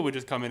Kaminga would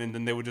just come in and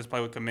then they would just play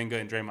with Kaminga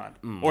and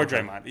Draymond. Or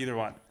Draymond, either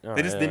one.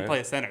 They just didn't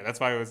play a center. That's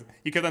why it was.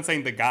 You kept on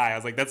saying the guy. I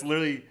was like, that's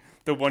literally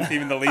the one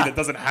team in the league that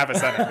doesn't have a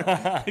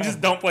center. They just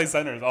don't play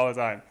centers all the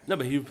time. No,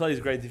 but he plays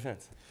great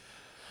defense.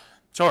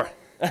 Sure.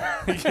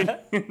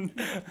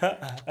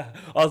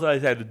 Also, I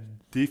said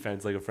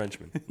defense like a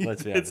Frenchman.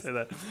 Let's be honest. Say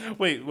that.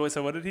 Wait,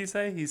 so what did he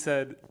say? He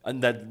said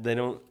that they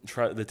don't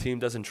the team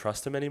doesn't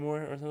trust him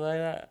anymore or something like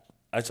that.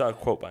 I saw a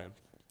quote by him.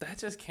 That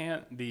just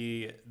can't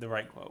be the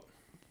right quote.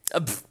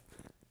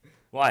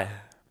 Why?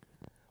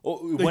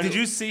 Did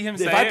you see him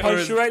say if I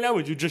punched you right now,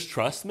 would you just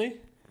trust me?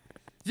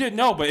 Yeah,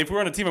 no, but if we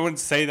were on a team, I wouldn't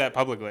say that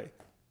publicly.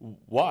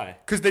 Why?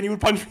 Because then you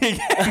would punch me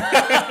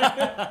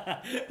again.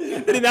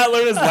 Did he not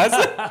learn his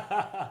lesson?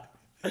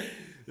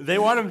 They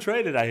want him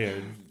traded, I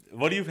hear.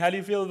 How do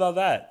you feel about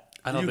that?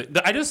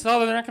 I just saw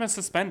that they're not going to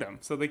suspend him,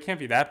 so they can't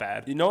be that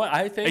bad. You know what?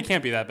 I think it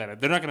can't be that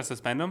bad. They're not going to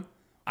suspend him.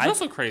 It's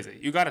also crazy.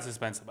 You got to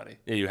suspend somebody.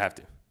 Yeah, you have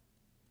to.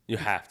 You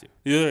have to.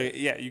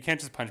 Yeah, you can't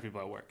just punch people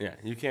at work. Yeah,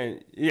 you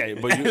can't. Yeah,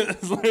 but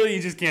literally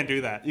you just can't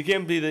do that. You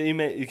can't be the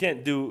Ime.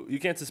 You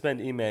can't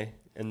suspend Ime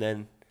and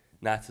then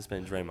not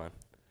suspend Draymond.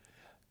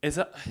 Is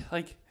it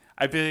like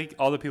I feel like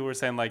all the people were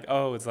saying like,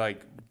 oh, it's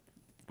like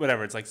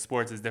whatever. It's like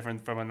sports is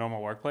different from a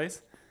normal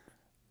workplace,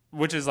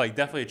 which is like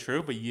definitely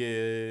true. But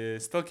you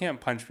still can't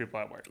punch people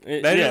at work.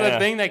 That is a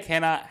thing that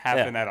cannot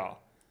happen at all.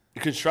 The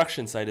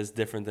construction site is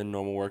different than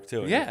normal work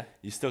too. Yeah,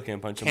 you still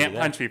can't punch. Can't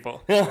punch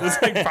people. It's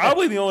like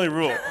probably the only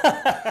rule.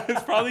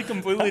 It's probably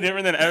completely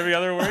different than every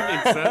other work,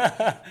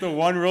 except the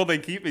one rule they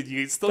keep is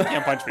you still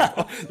can't punch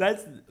people.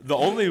 That's the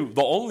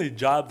only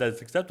job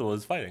that's acceptable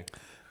is fighting.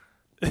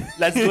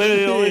 That's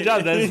literally the only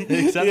job that's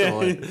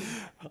acceptable. Yeah.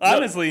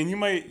 Honestly, and you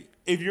might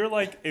if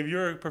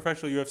you're a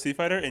professional UFC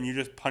fighter and you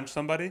just punch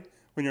somebody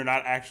when you're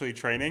not actually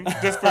training,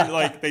 just for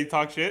like they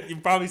talk shit, you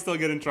probably still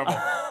get in trouble.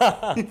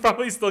 You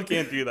probably still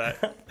can't do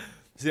that.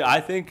 See, I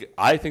think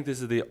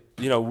this is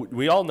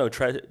we all know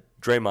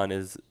Draymond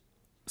is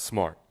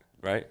smart,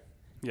 right?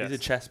 Yes. He's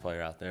a chess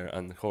player out there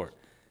on the court.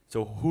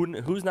 So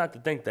who's not to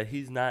think that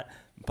he's not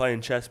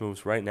playing chess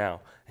moves right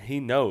now? He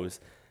knows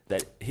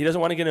that he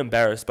doesn't want to get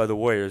embarrassed by the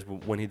Warriors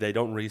when they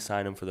don't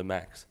re-sign him for the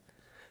max.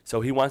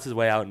 So he wants his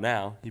way out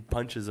now. He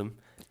punches him.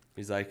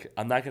 He's like,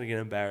 I'm not going to get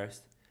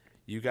embarrassed.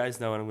 You guys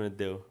know what I'm going to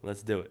do.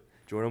 Let's do it.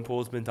 Jordan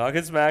Poole's been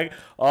talking smack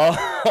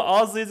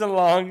all season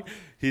long.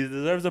 He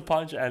deserves a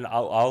punch, and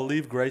I'll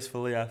leave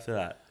gracefully after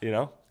that, kind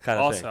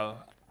of thing. Also,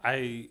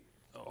 I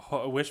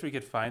wish we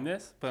could find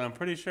this, but I'm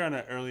pretty sure on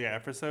an earlier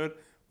episode,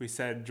 we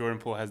said Jordan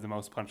Poole has the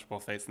most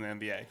punchable face in the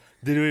NBA.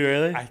 Did we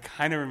really? I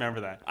kind of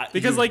remember that.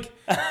 Because,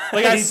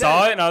 I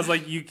saw it, and I was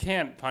like, you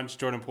can't punch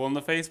Jordan Poole in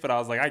the face, but I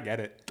was like, I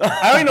get it.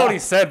 I don't even know what he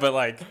said,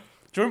 but,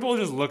 Jordan Poole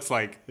just looks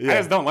like, I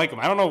just don't like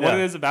him. I don't know what it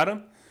is about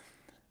him.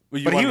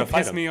 Well, but he would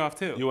piss me off,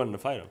 too. You wanted to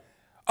fight him.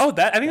 Oh,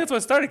 I think that's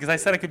what started, because I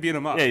said I could beat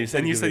him up. Yeah, you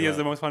said he has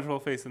the most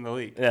punchable face in the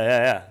league.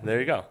 Yeah. There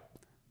you go.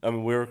 I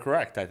mean, we were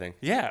correct, I think.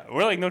 Yeah,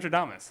 we're like Notre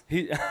Dame's.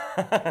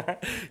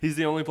 He's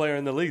the only player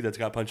in the league that's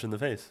got punched in the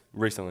face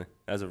recently,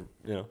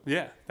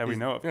 Yeah, that we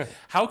know of. Yeah.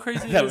 How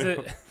crazy is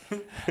it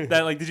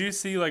that, did you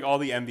see, all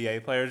the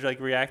NBA players,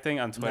 reacting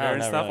on Twitter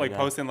and stuff? Really,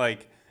 posting,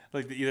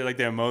 like either like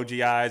the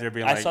emoji eyes or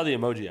being like. I saw the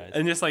emoji eyes.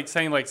 And just like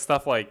saying like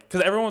stuff like,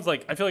 because everyone's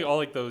like, I feel like all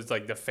like those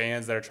like the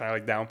fans that are trying to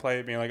like downplay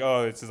it, being like,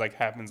 oh, this is like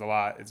happens a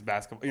lot. It's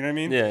basketball. You know what I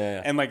mean?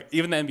 Yeah. And like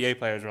even the NBA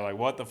players were like,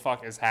 what the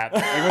fuck is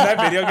happening? Like when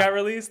that video got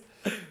released.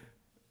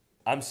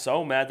 I'm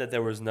so mad that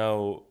there was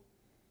no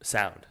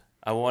sound.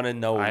 I want to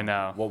know. I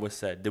know what was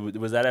said.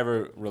 Was that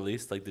ever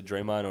released? Like, did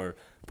Draymond or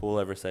Poole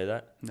ever say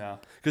that? No.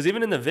 Because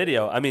even in the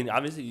video, I mean,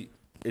 obviously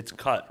it's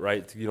cut,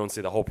 right? You don't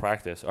see the whole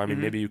practice. Or I mean,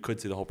 maybe you could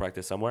see the whole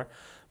practice somewhere,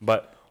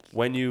 but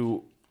when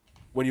you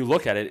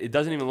look at it, it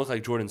doesn't even look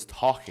like Jordan's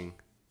talking.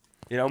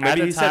 You know,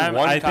 maybe he said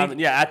one comment.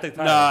 Yeah, at the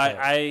time.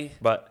 No,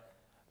 but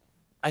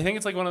I think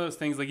it's like one of those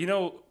things. Like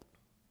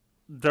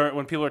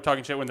when people are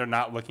talking shit when they're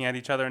not looking at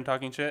each other and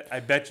talking shit.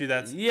 I bet you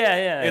that's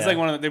It's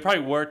like they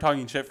probably were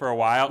talking shit for a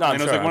while. No, and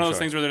it was like one of those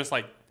things where they're just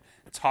like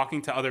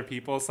talking to other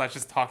people /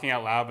 just talking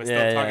out loud but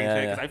still talking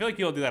shit. Because I feel like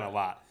people do that a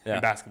lot in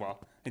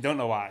basketball. I don't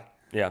know why.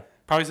 Yeah.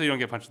 Probably so you don't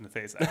get punched in the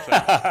face,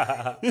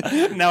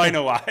 actually. Now I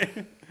know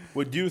why.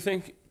 Would you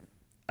think...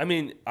 I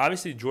mean,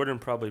 obviously Jordan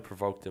probably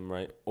provoked him,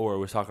 right? Or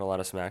was talking a lot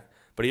of smack.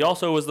 But he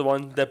also was the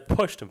one that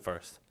pushed him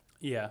first.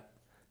 Yeah.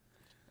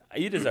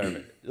 You deserve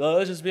it.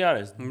 Let's just be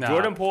honest. Nah.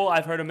 Jordan Poole,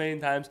 I've heard a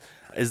million times,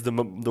 is the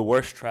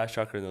worst trash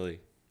talker in the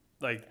league.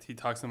 Like, he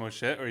talks the most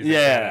shit? Or he's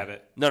bad at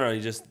it? No,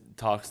 he just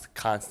talks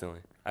constantly.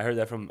 I heard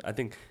that from...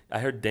 I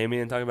heard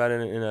Damian talking about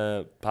it in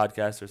a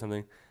podcast or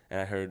something. And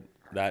I heard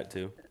that,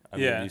 too. I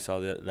mean, you saw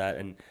that,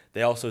 and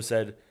they also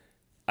said,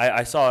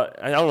 I saw.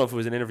 I don't know if it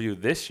was an interview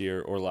this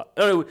year or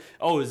it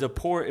was a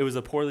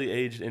poorly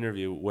aged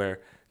interview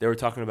where they were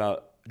talking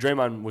about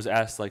Draymond was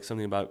asked like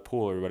something about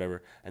Poole or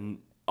whatever, and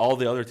all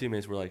the other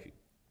teammates were like,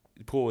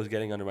 Poole was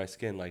getting under my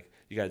skin, like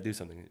you got to do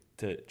something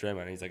to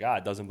Draymond. And he's like,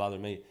 it doesn't bother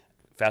me.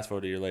 Fast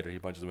forward a year later, he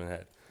punches him in the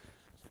head.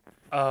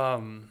 I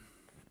don't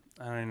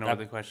even know what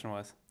the question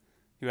was.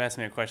 You asked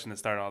me a question to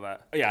start all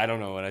that. Yeah, I don't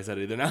know what I said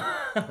either now.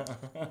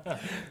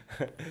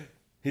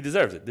 He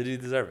deserves it. Did he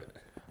deserve it?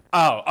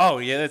 Oh,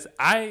 yeah. This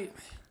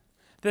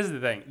is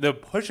the thing. The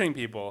pushing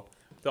people,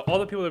 all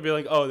the people that be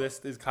like, oh, this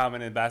is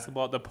common in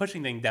basketball. The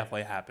pushing thing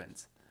definitely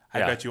happens. I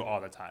bet you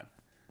all the time.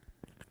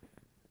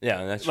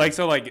 Yeah, that's true. Like,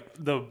 so, like,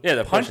 the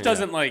punch pushing,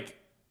 doesn't, like,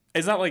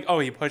 it's not like, oh,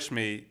 he pushed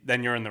me,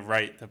 then you're in the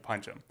right to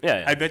punch him.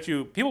 Yeah. I bet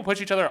you people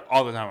push each other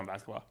all the time in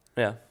basketball.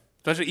 Yeah.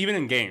 Especially even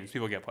in games,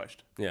 people get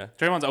pushed. Yeah.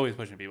 Draymond's always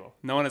pushing people.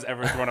 No one has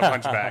ever thrown a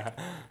punch back.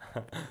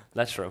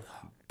 That's true.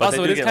 But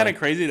also, it is kind of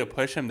crazy to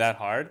push him that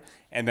hard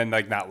and then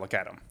like not look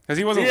at him because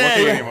he wasn't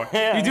looking anymore.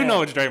 You do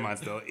know it's Draymond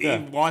still. He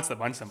wants to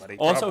punch somebody.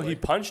 Also, probably. He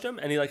punched him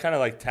and he like kind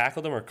of like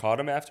tackled him or caught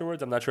him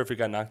afterwards. I'm not sure if he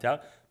got knocked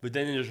out, but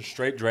then there's a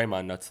straight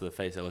Draymond nuts to the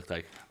face. It looked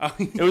like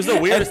it was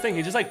the weirdest thing.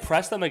 He just like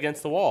pressed them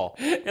against the wall.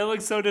 It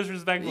looked so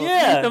disrespectful.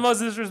 Yeah, the most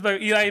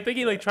disrespectful. Yeah, I think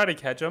he like tried to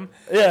catch him.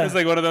 Yeah, it was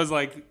like one of those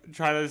like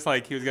trying to just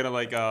like he was gonna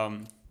like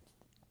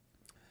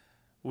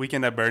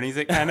Weekend at Bernie's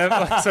it kind of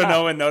like, so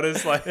no one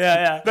noticed like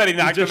that he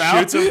knocked him out.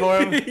 Shoots him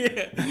for him.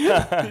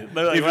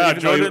 They're like, wow,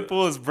 Jordan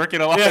Poole is bricking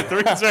a lot of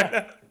threes right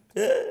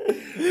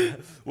now.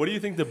 What do you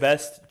think the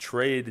best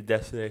trade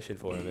destination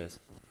for him is?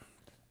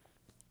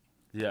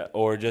 Yeah,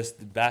 or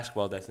just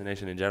basketball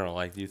destination in general.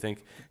 Like, do you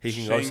think he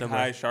can go somewhere?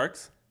 Shanghai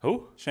Sharks?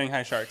 Who?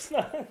 Shanghai Sharks.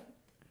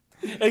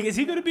 Like, is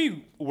he going to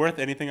be worth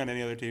anything on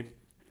any other team?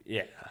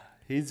 Yeah,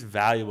 he's a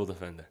valuable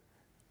defender.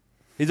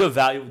 He's a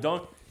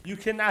valuable. You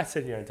cannot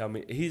sit here and tell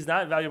me he's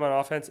not valuable on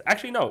offense.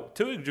 Actually, no.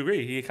 To a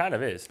degree, he kind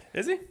of is.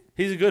 Is he?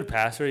 He's a good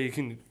passer. He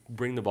can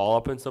bring the ball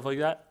up and stuff like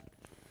that.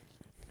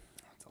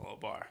 That's a low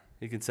bar.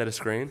 He can set a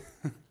screen.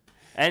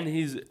 And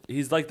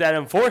he's like that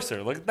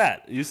enforcer. Look at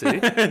that. You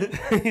see?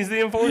 He's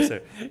the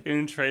enforcer. You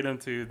can trade him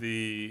to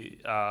the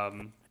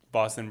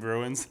Boston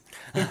Bruins.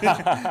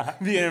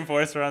 Be an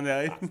enforcer on the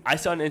ice. I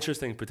saw an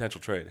interesting potential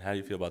trade. How do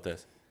you feel about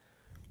this?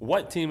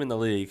 What team in the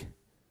league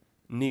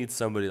needs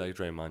somebody like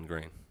Draymond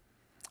Green?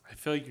 I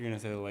feel like you're going to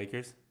say the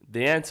Lakers.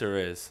 The answer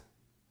is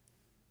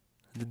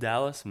the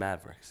Dallas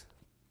Mavericks.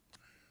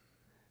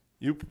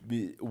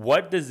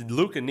 What does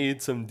Luka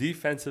need? Some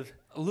defensive...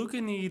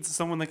 Luka needs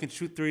someone that can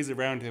shoot threes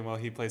around him while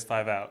he plays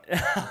 5 out.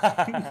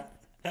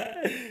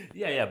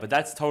 Yeah, but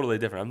that's totally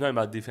different. I'm talking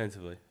about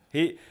defensively.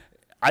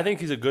 I think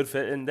he's a good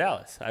fit in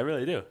Dallas. I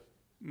really do.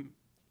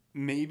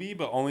 Maybe,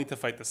 but only to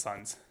fight the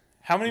Suns.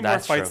 How many more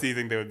fights do you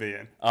think they would be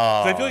in?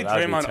 I feel like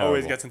Draymond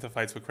always gets into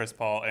fights with Chris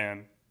Paul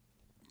and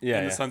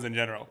the Suns in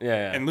general.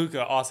 Yeah. And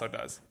Luka also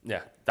does.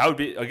 Yeah. That would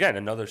be, again,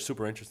 another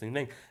super interesting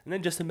thing. And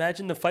then just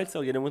imagine the fights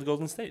they'll get in with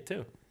Golden State,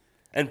 too.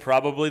 And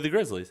probably the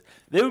Grizzlies.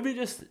 They would be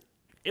just...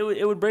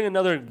 It would bring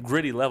another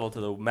gritty level to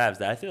the Mavs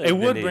that I feel like it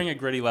would bring a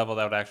gritty level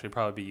that would actually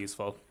probably be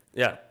useful.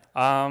 Yeah.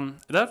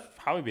 That'd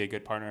probably be a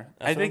good partner.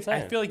 I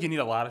feel like you need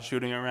a lot of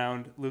shooting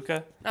around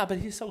Luka. Nah, but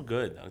he's so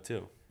good though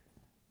too.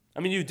 I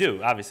mean, you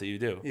do. Obviously, you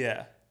do.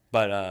 Yeah.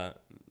 But I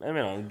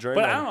mean, Draymond,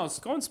 but I don't know.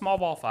 Going small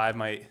ball 5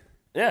 might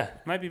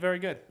be very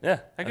good.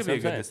 Yeah, that could be a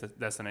good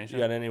destination.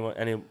 You got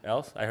any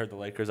else? I heard the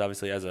Lakers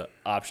obviously as an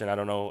option. I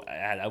don't know.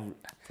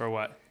 For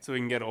what? So we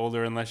can get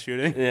older and less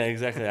shooting? Yeah,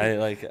 exactly. I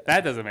like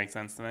that doesn't make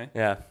sense to me.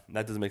 Yeah,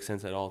 that doesn't make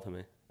sense at all to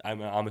me.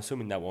 I'm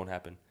assuming that won't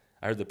happen.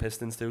 I heard the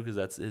Pistons too because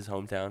that's his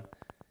hometown.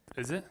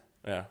 Is it?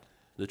 Yeah,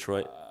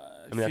 Detroit.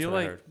 I mean, that's what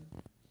I heard.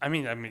 I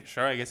mean,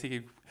 sure. I guess he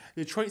could.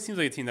 Detroit seems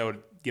like a team that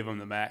would give him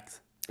the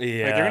max.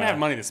 Yeah, like, they're gonna have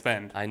money to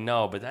spend. I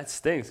know, but that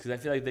stinks because I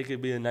feel like they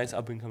could be a nice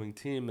up and coming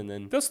team, and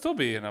then they'll still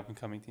be an up and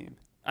coming team.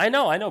 I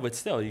know, but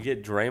still, you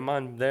get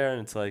Draymond there,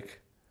 and it's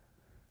like,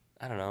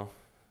 I don't know.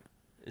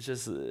 It's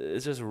just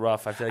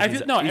rough. I feel like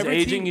he's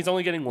aging. Team, he's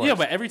only getting worse. Yeah,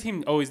 but every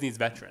team always needs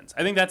veterans.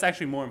 I think that's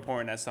actually more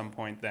important at some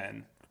point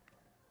than.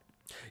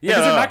 Yeah,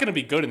 because they're not going to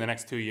be good in the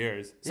next 2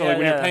 years. So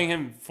when you're paying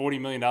him $40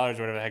 million or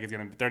whatever the heck is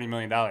going to be, $30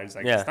 million, it's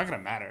not going to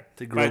matter.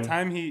 By the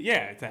time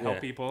to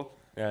help people,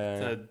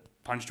 to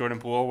punch Jordan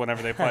Poole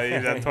whenever they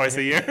play twice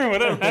a year,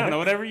 whatever. I don't know,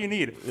 whatever you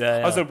need.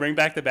 Also, bring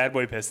back the bad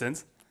boy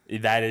Pistons.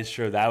 That is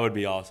true. That would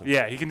be awesome.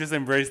 Yeah, he can just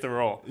embrace the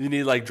role. You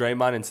need like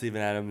Draymond and Steven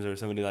Adams or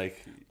somebody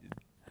like.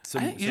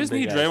 You just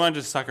need Draymond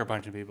just sucker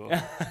punching people.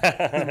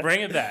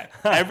 Bring it back.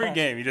 Every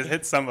game, he just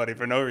hits somebody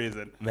for no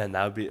reason. Man,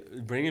 that would be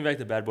bringing back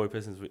the bad boy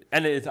Pistons.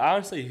 And it's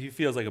honestly, he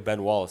feels like a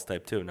Ben Wallace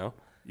type too, no?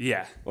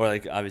 Yeah. Or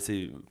like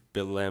obviously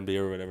Bill Laimbeer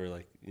or whatever,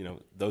 like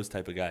those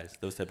type of guys,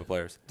 those type of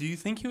players. Do you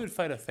think he would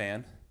fight a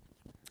fan?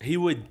 He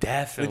would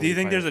definitely. Do you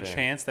think there's a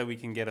chance that we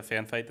can get a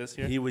fan fight this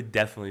year? He would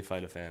definitely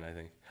fight a fan. I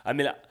think. I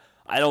mean,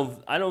 I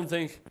don't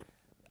think.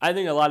 I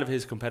think a lot of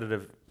his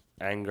competitive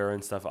anger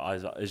and stuff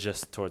is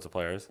just towards the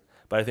players.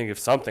 But I think if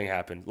something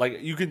happened,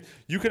 like you can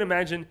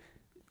imagine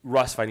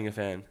Russ fighting a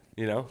fan,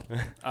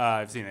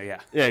 I've seen it,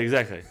 yeah. Yeah,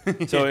 exactly.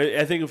 So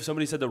I think if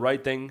somebody said the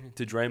right thing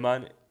to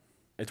Draymond,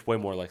 it's way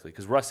more likely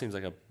because Russ seems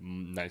like a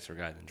nicer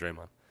guy than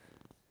Draymond.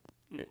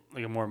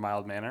 Like a more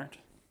mild-mannered?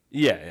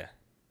 Yeah,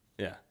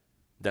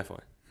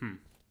 definitely.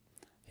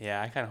 Yeah,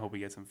 I kind of hope we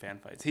get some fan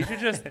fights.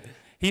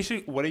 He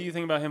should. What do you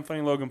think about him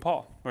fighting Logan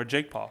Paul or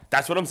Jake Paul?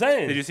 That's what I'm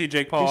saying. Did you see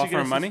Jake Paul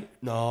offer him money?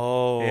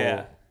 No.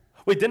 Yeah.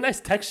 Wait, didn't I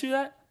text you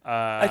that?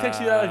 I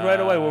texted you that like right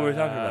away when we were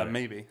talking about it.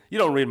 Maybe. You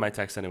don't read my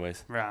text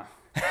anyways. Yeah.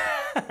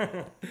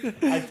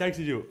 I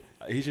texted you.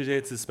 He should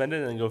get suspended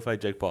and then go fight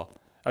Jake Paul.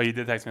 Oh, you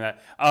did text me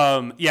that.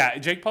 Yeah,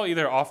 Jake Paul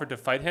either offered to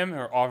fight him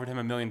or offered him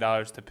 $1 million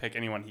to pick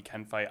anyone he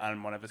can fight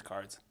on one of his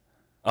cards.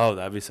 Oh,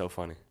 that'd be so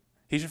funny.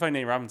 He should fight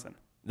Nate Robinson.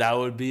 That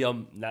would be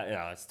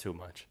that's too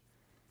much.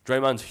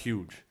 Draymond's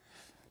huge.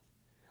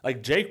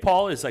 Like Jake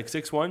Paul is like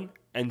 6'1",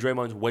 and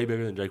Draymond's way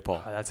bigger than Jake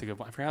Paul. Oh, that's a good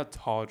one. I forgot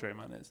how tall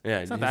Draymond is. Yeah,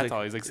 he's not that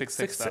tall. He's like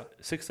 6'6",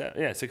 6'7",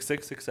 yeah, 6'6",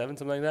 6'7",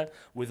 something like that.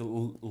 With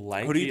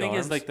lanky Who do you think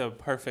arms. is like the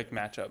perfect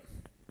matchup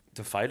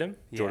to fight him?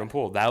 Yeah. Jordan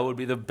Poole. That would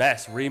be the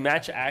best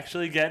rematch.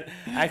 Actually get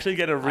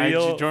a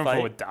real. Jordan fight.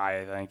 Poole would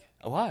die. I think.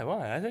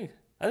 Why? I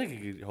think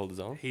he could hold his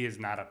own. He is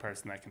not a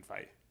person that can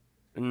fight.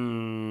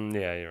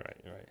 Yeah, you're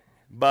right.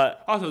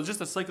 But also, it's just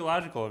a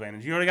psychological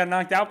advantage. You already got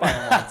knocked out by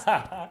him once.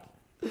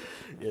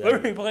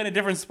 Literally playing a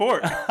different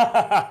sport.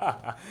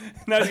 Now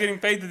he's getting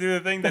paid to do the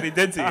thing that he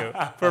did to you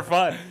for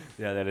fun.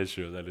 Yeah, that is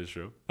true.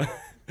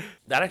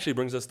 That actually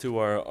brings us to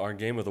our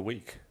game of the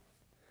week,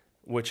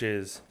 which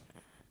is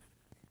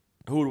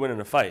who would win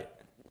in a fight?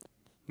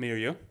 Me or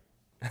you?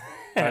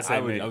 I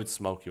would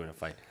smoke you in a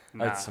fight.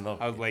 Nah,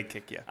 I would leg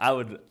kick you. I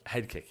would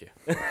head kick you.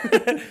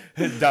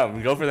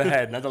 Dumb. Go for the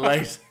head, not the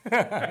legs.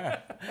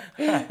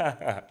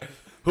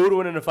 Who would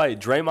win in a fight,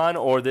 Draymond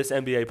or this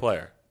NBA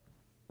player?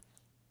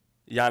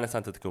 Giannis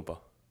Antetokounmpo.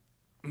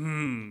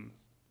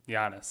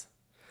 Giannis.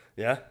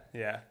 Yeah?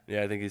 Yeah.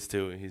 Yeah, I think he's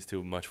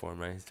too much for him,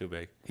 right? He's too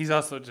big. He's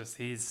also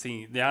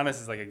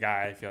Giannis is like a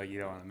guy I feel like you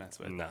don't want to mess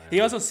with. No, he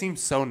also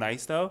seems so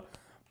nice though,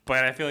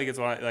 but I feel like it's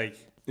like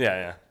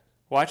yeah.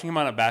 Watching him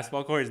on a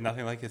basketball court is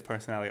nothing like his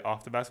personality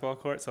off the basketball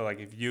court. So like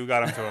if you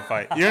got him to a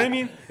fight, you know what I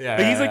mean?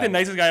 He's like the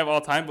nicest guy of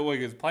all time, but when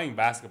he was playing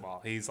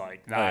basketball, he's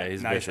like not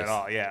he's nice vicious. at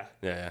all. Yeah.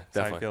 Yeah,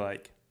 So definitely.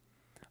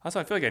 I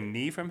feel like a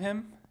knee from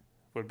him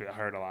would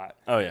hurt a lot.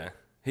 Oh yeah.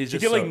 You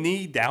could like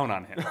knee down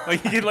on him.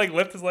 Like you could like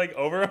lift his leg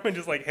over him and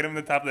just like hit him in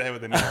the top of the head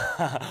with a knee.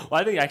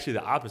 Well, I think actually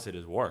the opposite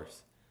is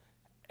worse.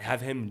 Have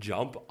him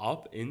jump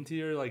up into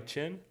your like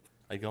chin,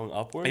 like going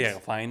upwards. Yeah,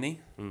 flying knee.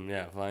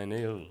 Yeah, flying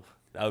knee. Ooh,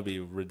 that would be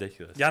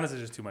ridiculous. Giannis is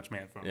just too much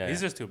man for him. Yeah,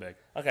 He's just too big.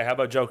 Okay, how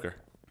about Joker?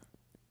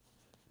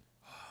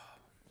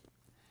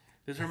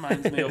 This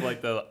reminds me of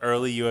like the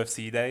early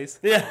UFC days.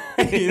 Yeah.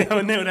 You know,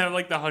 when they would have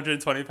like the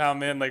 120-pound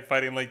man like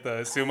fighting like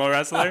the sumo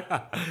wrestler.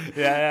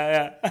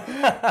 Yeah.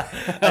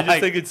 I just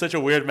think it's such a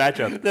weird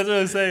matchup. That's what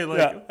I'm saying.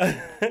 Like,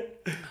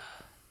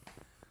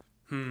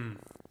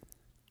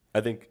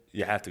 I think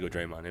you have to go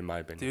Draymond, in my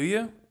opinion. Do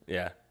you?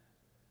 Yeah.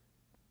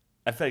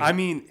 I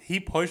mean, he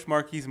pushed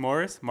Marquise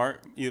Morris,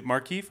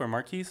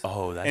 Marquise.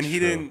 Oh, that's and he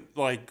true. didn't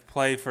like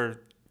play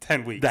for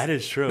 10 weeks. That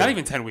is true. Not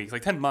even 10 weeks,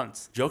 like 10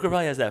 months. Joker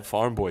probably has that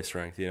farm boy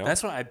strength, you know?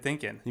 That's what I'm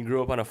thinking. He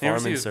grew up on a You farm ever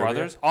see in his Serbia.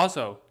 brothers?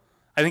 Also,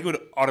 I think it would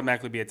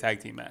automatically be a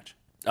tag team match.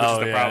 Which Oh, is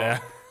the yeah, problem. yeah.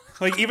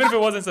 Like, even if it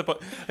wasn't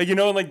supposed... Like, you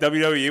know in, like,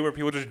 WWE where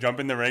people just jump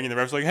in the ring and the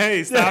ref's like,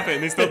 hey, stop it,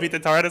 and they still beat the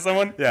tar out of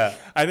someone? Yeah.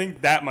 I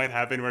think that might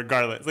happen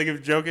regardless. Like,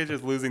 if Jokic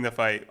is losing the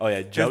fight, Oh,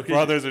 yeah, his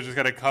brothers are just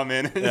going to come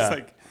in and just,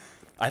 like...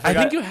 I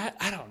think you had...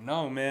 I don't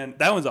know, man.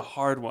 That one's a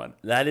hard one.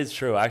 That is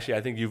true. Actually,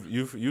 I think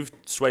you've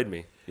swayed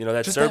me. You know,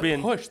 that just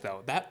Serbian that push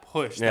though. That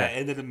push that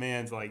ended the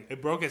man's like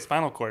it broke his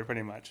spinal cord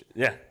pretty much.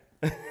 Yeah.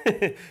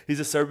 He's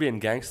a Serbian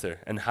gangster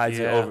and hides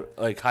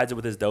it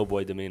with his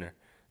doughboy demeanor,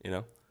 you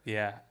know?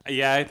 Yeah.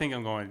 Yeah, I think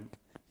I'm going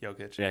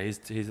Jokic. Yeah, I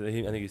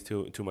think he's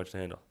too much to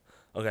handle.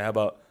 Okay, how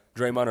about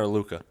Draymond or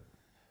Luka?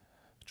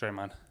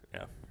 Draymond.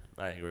 Yeah,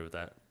 I agree with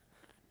that.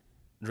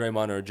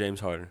 Draymond or James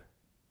Harden?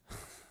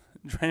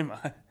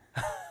 Draymond.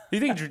 You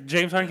think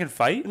James Harden can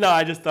fight? No,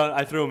 I just thought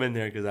I threw him in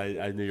there because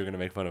I knew you were gonna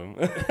make fun of him.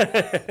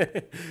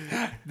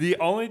 The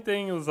only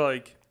thing was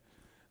like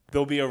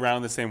they'll be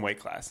around the same weight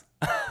class.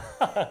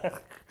 The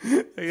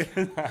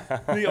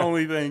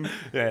only thing.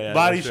 Yeah,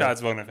 body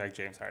shots won't affect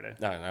James Harden.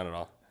 No, not at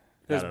all.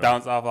 Just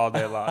bounce off all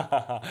day long.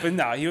 But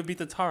no, he would beat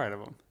the tar out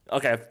of him.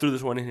 Okay, I threw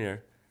this one in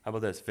here. How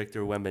about this?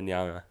 Victor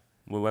Wembanyama.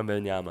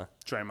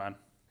 Draymond.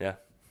 Yeah,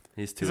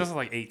 he's also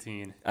like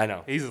 18. I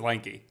know. He's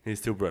lanky.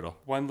 He's too brittle.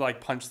 One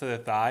like punch to the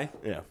thigh.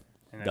 Yeah.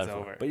 And it's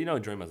over. But you know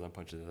Draymond's not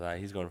punching the thigh.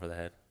 He's going for the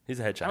head. He's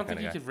a headshot kind of guy. I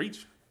don't think he could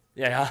reach.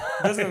 Yeah.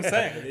 That's what I'm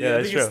saying. Yeah,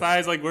 that's true. His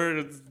thigh's like where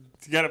to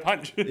get a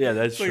punch. Yeah,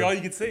 that's true. Like all you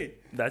can see.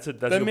 That's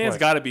that man's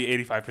got to be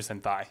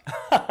 85% thigh.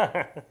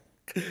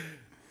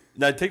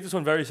 Now take this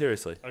one very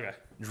seriously. Okay.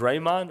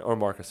 Draymond or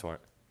Marcus Smart?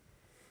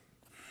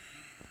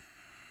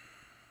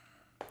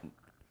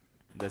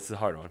 That's a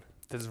hard one.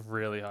 That's a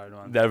really hard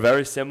one. They're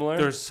very similar.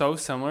 They're so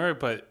similar,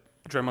 but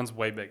Draymond's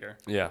way bigger.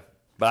 Yeah.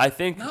 But I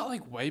think not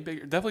like way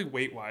bigger. Definitely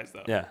weight wise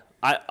though. Yeah.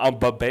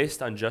 But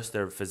based on just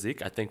their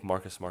physique, I think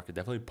Marcus Smart could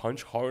definitely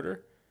punch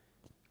harder.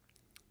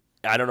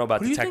 I don't know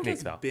about the technique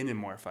though. Been in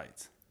more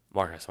fights.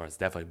 Marcus Smart's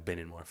definitely been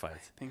in more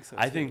fights. I think so.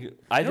 I think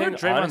where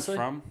Draymond's honestly,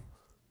 from?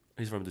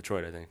 He's from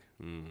Detroit, I think.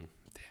 Damn.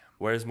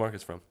 Where is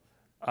Marcus from?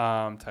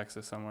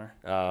 Texas somewhere.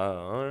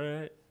 All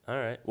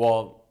right.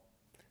 Well,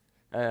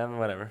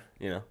 whatever.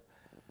 You know,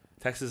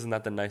 Texas is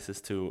not the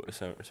nicest to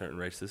certain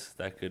races.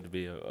 That could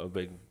be a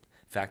big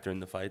factor in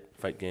the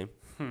fight game.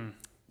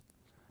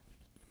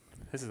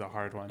 This is a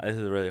hard one. This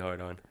is a really hard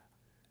one.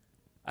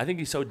 I think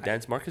he's so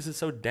dense. Marcus is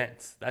so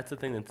dense. That's the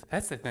thing.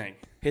 That's the thing.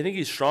 I think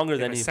he's stronger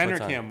than he puts on.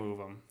 Center can't move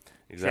him.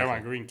 Exactly.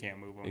 Draymond Green can't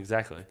move him.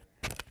 Exactly.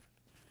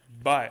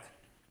 But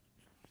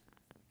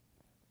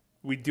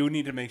we do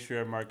need to make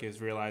sure Marcus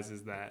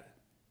realizes that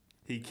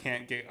he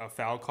can't get a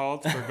foul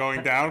called for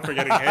going down for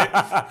getting hit.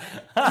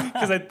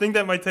 Because I think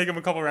that might take him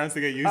a couple rounds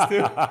to get used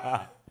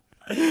to.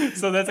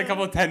 So that's a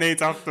couple of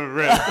 10-8s off the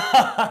rip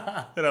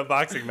in a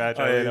boxing match.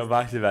 Oh, yeah, in a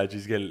boxing match,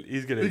 he's gonna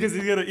because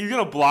he's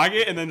gonna block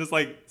it and then just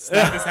like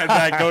snap his head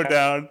back, go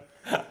down,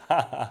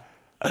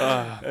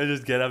 and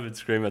just get up and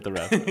scream at the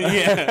ref.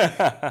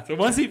 Yeah. So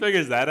once he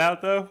figures that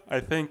out, though,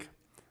 I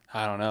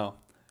don't know.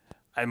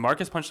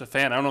 Marcus punched a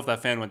fan. I don't know if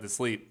that fan went to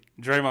sleep.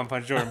 Draymond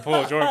punched Jordan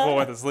Poole. Jordan Poole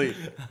went to sleep.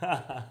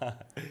 I'm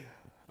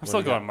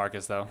still going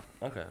Marcus though.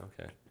 Okay.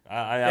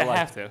 I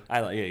have to.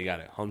 Yeah, you got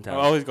it. Hometown. I'll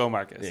always go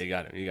Marcus. Yeah,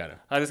 you got it.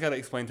 I just got to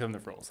explain to him the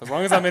rules. As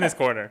long as I'm in his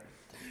corner.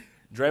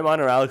 Draymond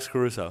or Alex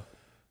Caruso?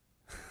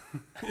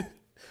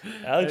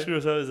 Alex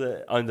Caruso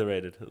is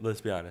underrated. Let's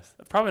be honest.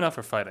 Probably not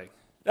for fighting.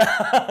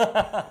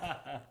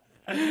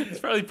 It's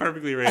probably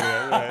perfectly rated.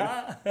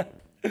 Right?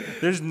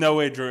 There's no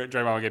way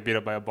Draymond will get beat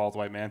up by a bald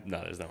white man.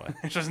 No, there's no way.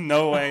 There's just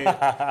no way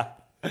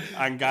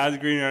on God's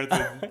green earth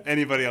would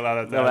anybody allow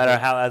that to happen. No matter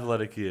how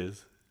athletic he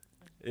is.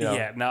 You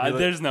know,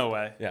 there's no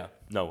way. Yeah,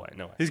 no way.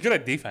 He's good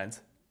at defense.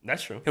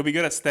 That's true. He'll be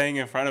good at staying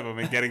in front of him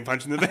and getting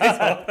punched in the face.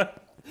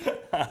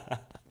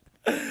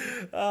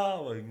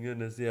 Oh, my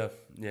goodness. Yeah,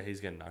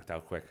 he's getting knocked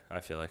out quick,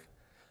 I feel like.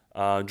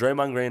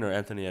 Draymond Green or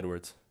Anthony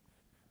Edwards?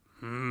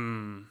 It's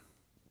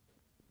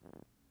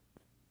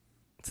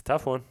a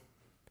tough one.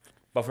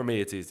 But for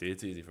me, it's easy.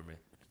 It's easy for me.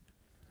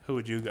 Who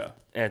would you go?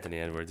 Anthony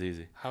Edwards,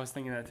 easy. I was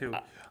thinking that too.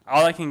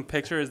 All I can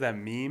picture is that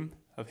meme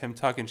of him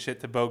talking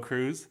shit to Bo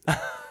Cruz.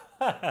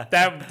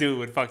 That dude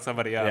would fuck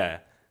somebody up. Yeah.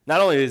 Not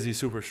only is he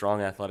super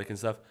strong, athletic and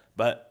stuff,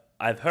 but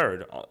I've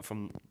heard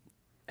from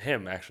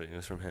him, actually, it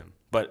was from him.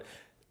 But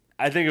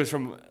I think it was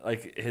from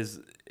like his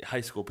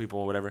high school people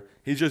or whatever.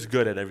 He's just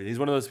good at everything. He's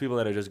one of those people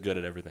that are just good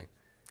at everything.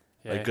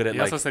 Yeah. Like good at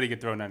he also said he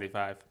could throw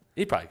 95.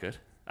 He probably could.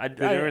 Did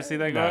you ever see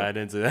that guy? No, I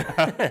didn't see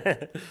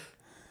that.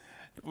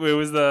 It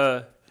was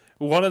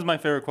one of my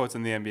favorite quotes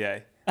in the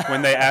NBA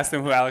when they asked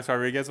him who Alex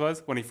Rodriguez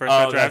was when he first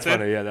got drafted. That's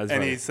funny. Yeah, that's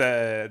funny. And he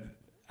said,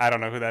 I don't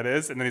know who that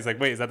is. And then he's like,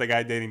 wait, is that the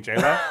guy dating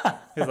J-Lo?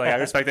 He's like, I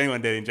respect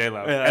anyone dating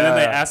J-Lo. Yeah. And then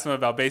they asked him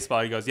about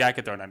baseball. He goes, yeah, I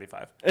could throw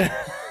 95. I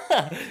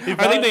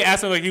think they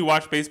asked him, like, he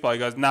watched baseball. He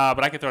goes, nah,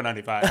 but I could throw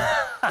 95.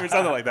 Or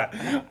something like that.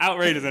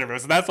 Outrageous interview.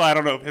 So that's why I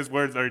don't know if his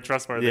words are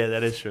trustworthy. Yeah,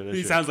 that is true.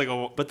 He sounds like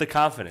a... But the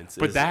confidence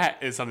But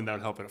that is something that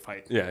would help in a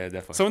fight. Yeah,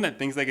 definitely. Someone that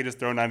thinks they could just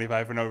throw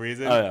 95 for no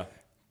reason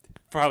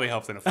probably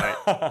helps in a fight.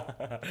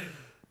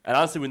 And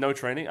honestly, with no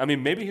training, I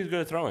mean, maybe he's good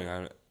at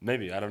throwing.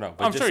 Maybe, I don't know.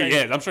 But I'm sure he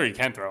is. I'm sure he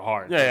can throw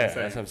hard. Yeah,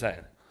 that's what I'm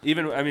saying.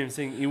 Even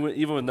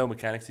with no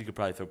mechanics, he could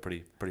probably throw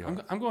pretty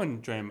hard. I'm going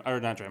not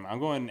Draymond. I'm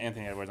going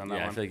Anthony Edwards on that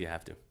one. I feel like you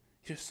have to.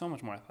 He's just so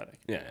much more athletic.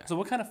 Yeah. So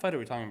what kind of fight are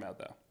we talking about,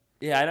 though?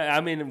 Yeah,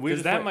 I mean,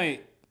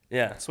 might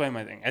sway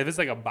my thing. If it's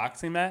like a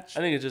boxing match, I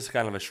think it's just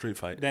kind of a street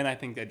fight. Then I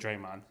think that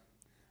Draymond.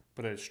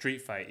 But a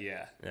street fight,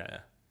 yeah. Yeah.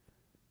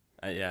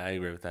 Yeah, I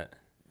agree with that.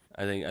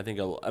 I mean,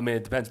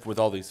 it depends with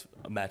all these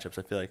matchups.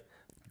 I feel like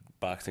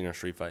boxing or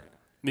street fight.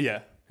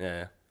 Yeah.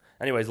 Yeah.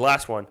 Anyways,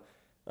 last one.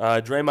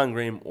 Draymond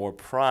Green or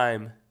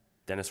prime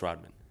Dennis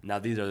Rodman. Now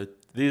these are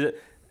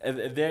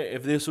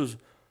if this was,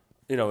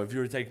 if you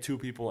were to take two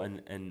people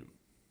and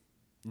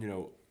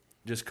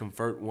just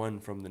convert one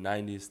from the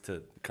 90s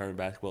to current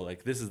basketball,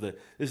 like this is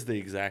the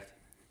exact.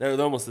 They're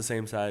almost the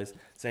same size,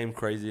 same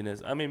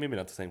craziness. I mean, maybe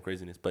not the same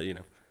craziness, but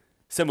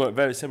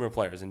very similar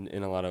players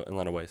in a lot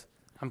of ways.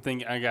 I'm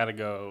thinking I gotta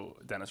go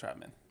Dennis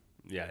Rodman.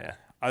 Yeah.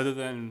 Other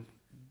than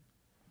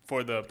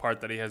for the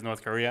part that he has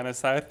North Korea on his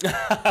side,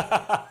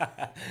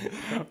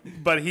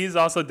 but he's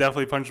also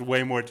definitely punched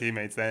way more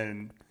teammates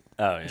than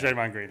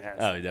Draymond Green has.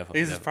 Oh, definitely.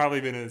 He's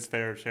probably been in his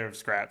fair share of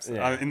scraps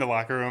in the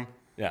locker room.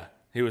 Yeah,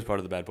 he was part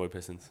of the Bad Boy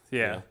Pistons.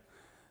 Yeah,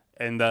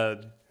 and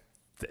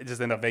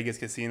just in a Vegas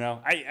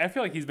casino, I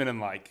feel like he's been in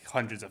like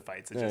hundreds of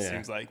fights. It just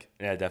seems like.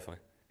 Yeah,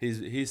 definitely.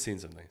 He's seen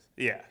some things.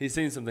 Yeah, he's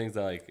seen some things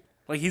that like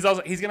he's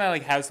gonna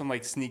like have some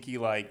like sneaky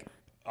like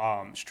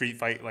street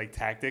fight like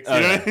tactics. You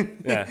know what I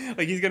mean? Yeah.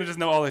 Like he's gonna just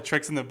know all the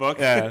tricks in the book.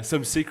 Yeah,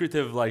 some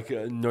secretive like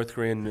North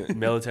Korean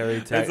military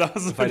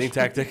fighting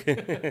tactic.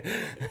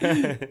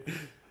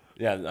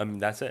 Yeah, I mean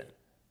that's it.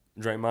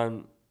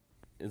 Draymond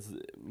is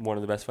one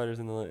of the best fighters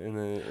in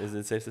the. Is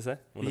it safe to say?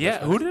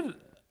 Yeah.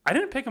 I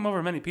didn't pick him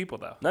over many people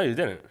though. No, you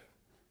didn't.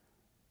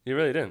 You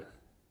really didn't.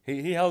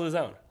 He held his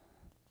own.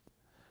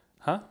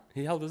 Huh?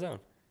 He held his own.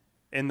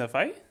 In the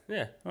fight?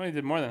 Yeah. Well, he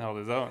did more than held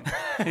his own.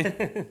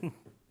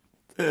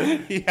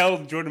 He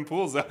held Jordan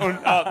Poole's own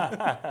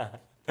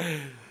up.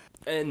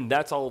 And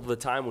that's all the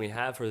time we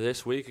have for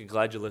this week.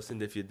 Glad you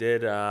listened. If you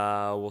did,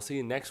 we'll see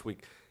you next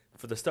week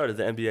for the start of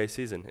the NBA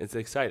season. It's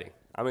exciting.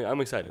 I mean,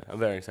 I'm excited. I'm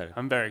very excited.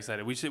 I'm very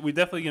excited. We're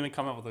definitely going to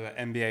come up with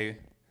an NBA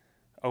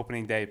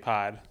opening day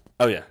pod.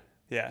 Oh, yeah.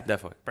 Yeah.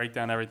 Definitely. Break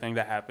down everything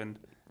that happened.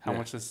 How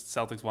much the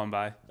Celtics won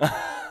by.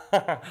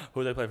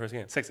 Who did they play first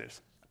game?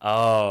 Sixers.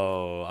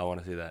 Oh, I want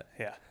to see that.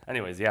 Yeah.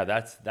 Anyways, yeah,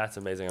 that's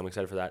amazing. I'm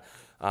excited for that.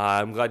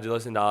 I'm glad you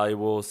listened. I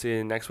will see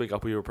you next week.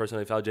 I'll put you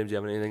personally. James, do you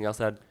have anything else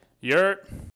to add? You're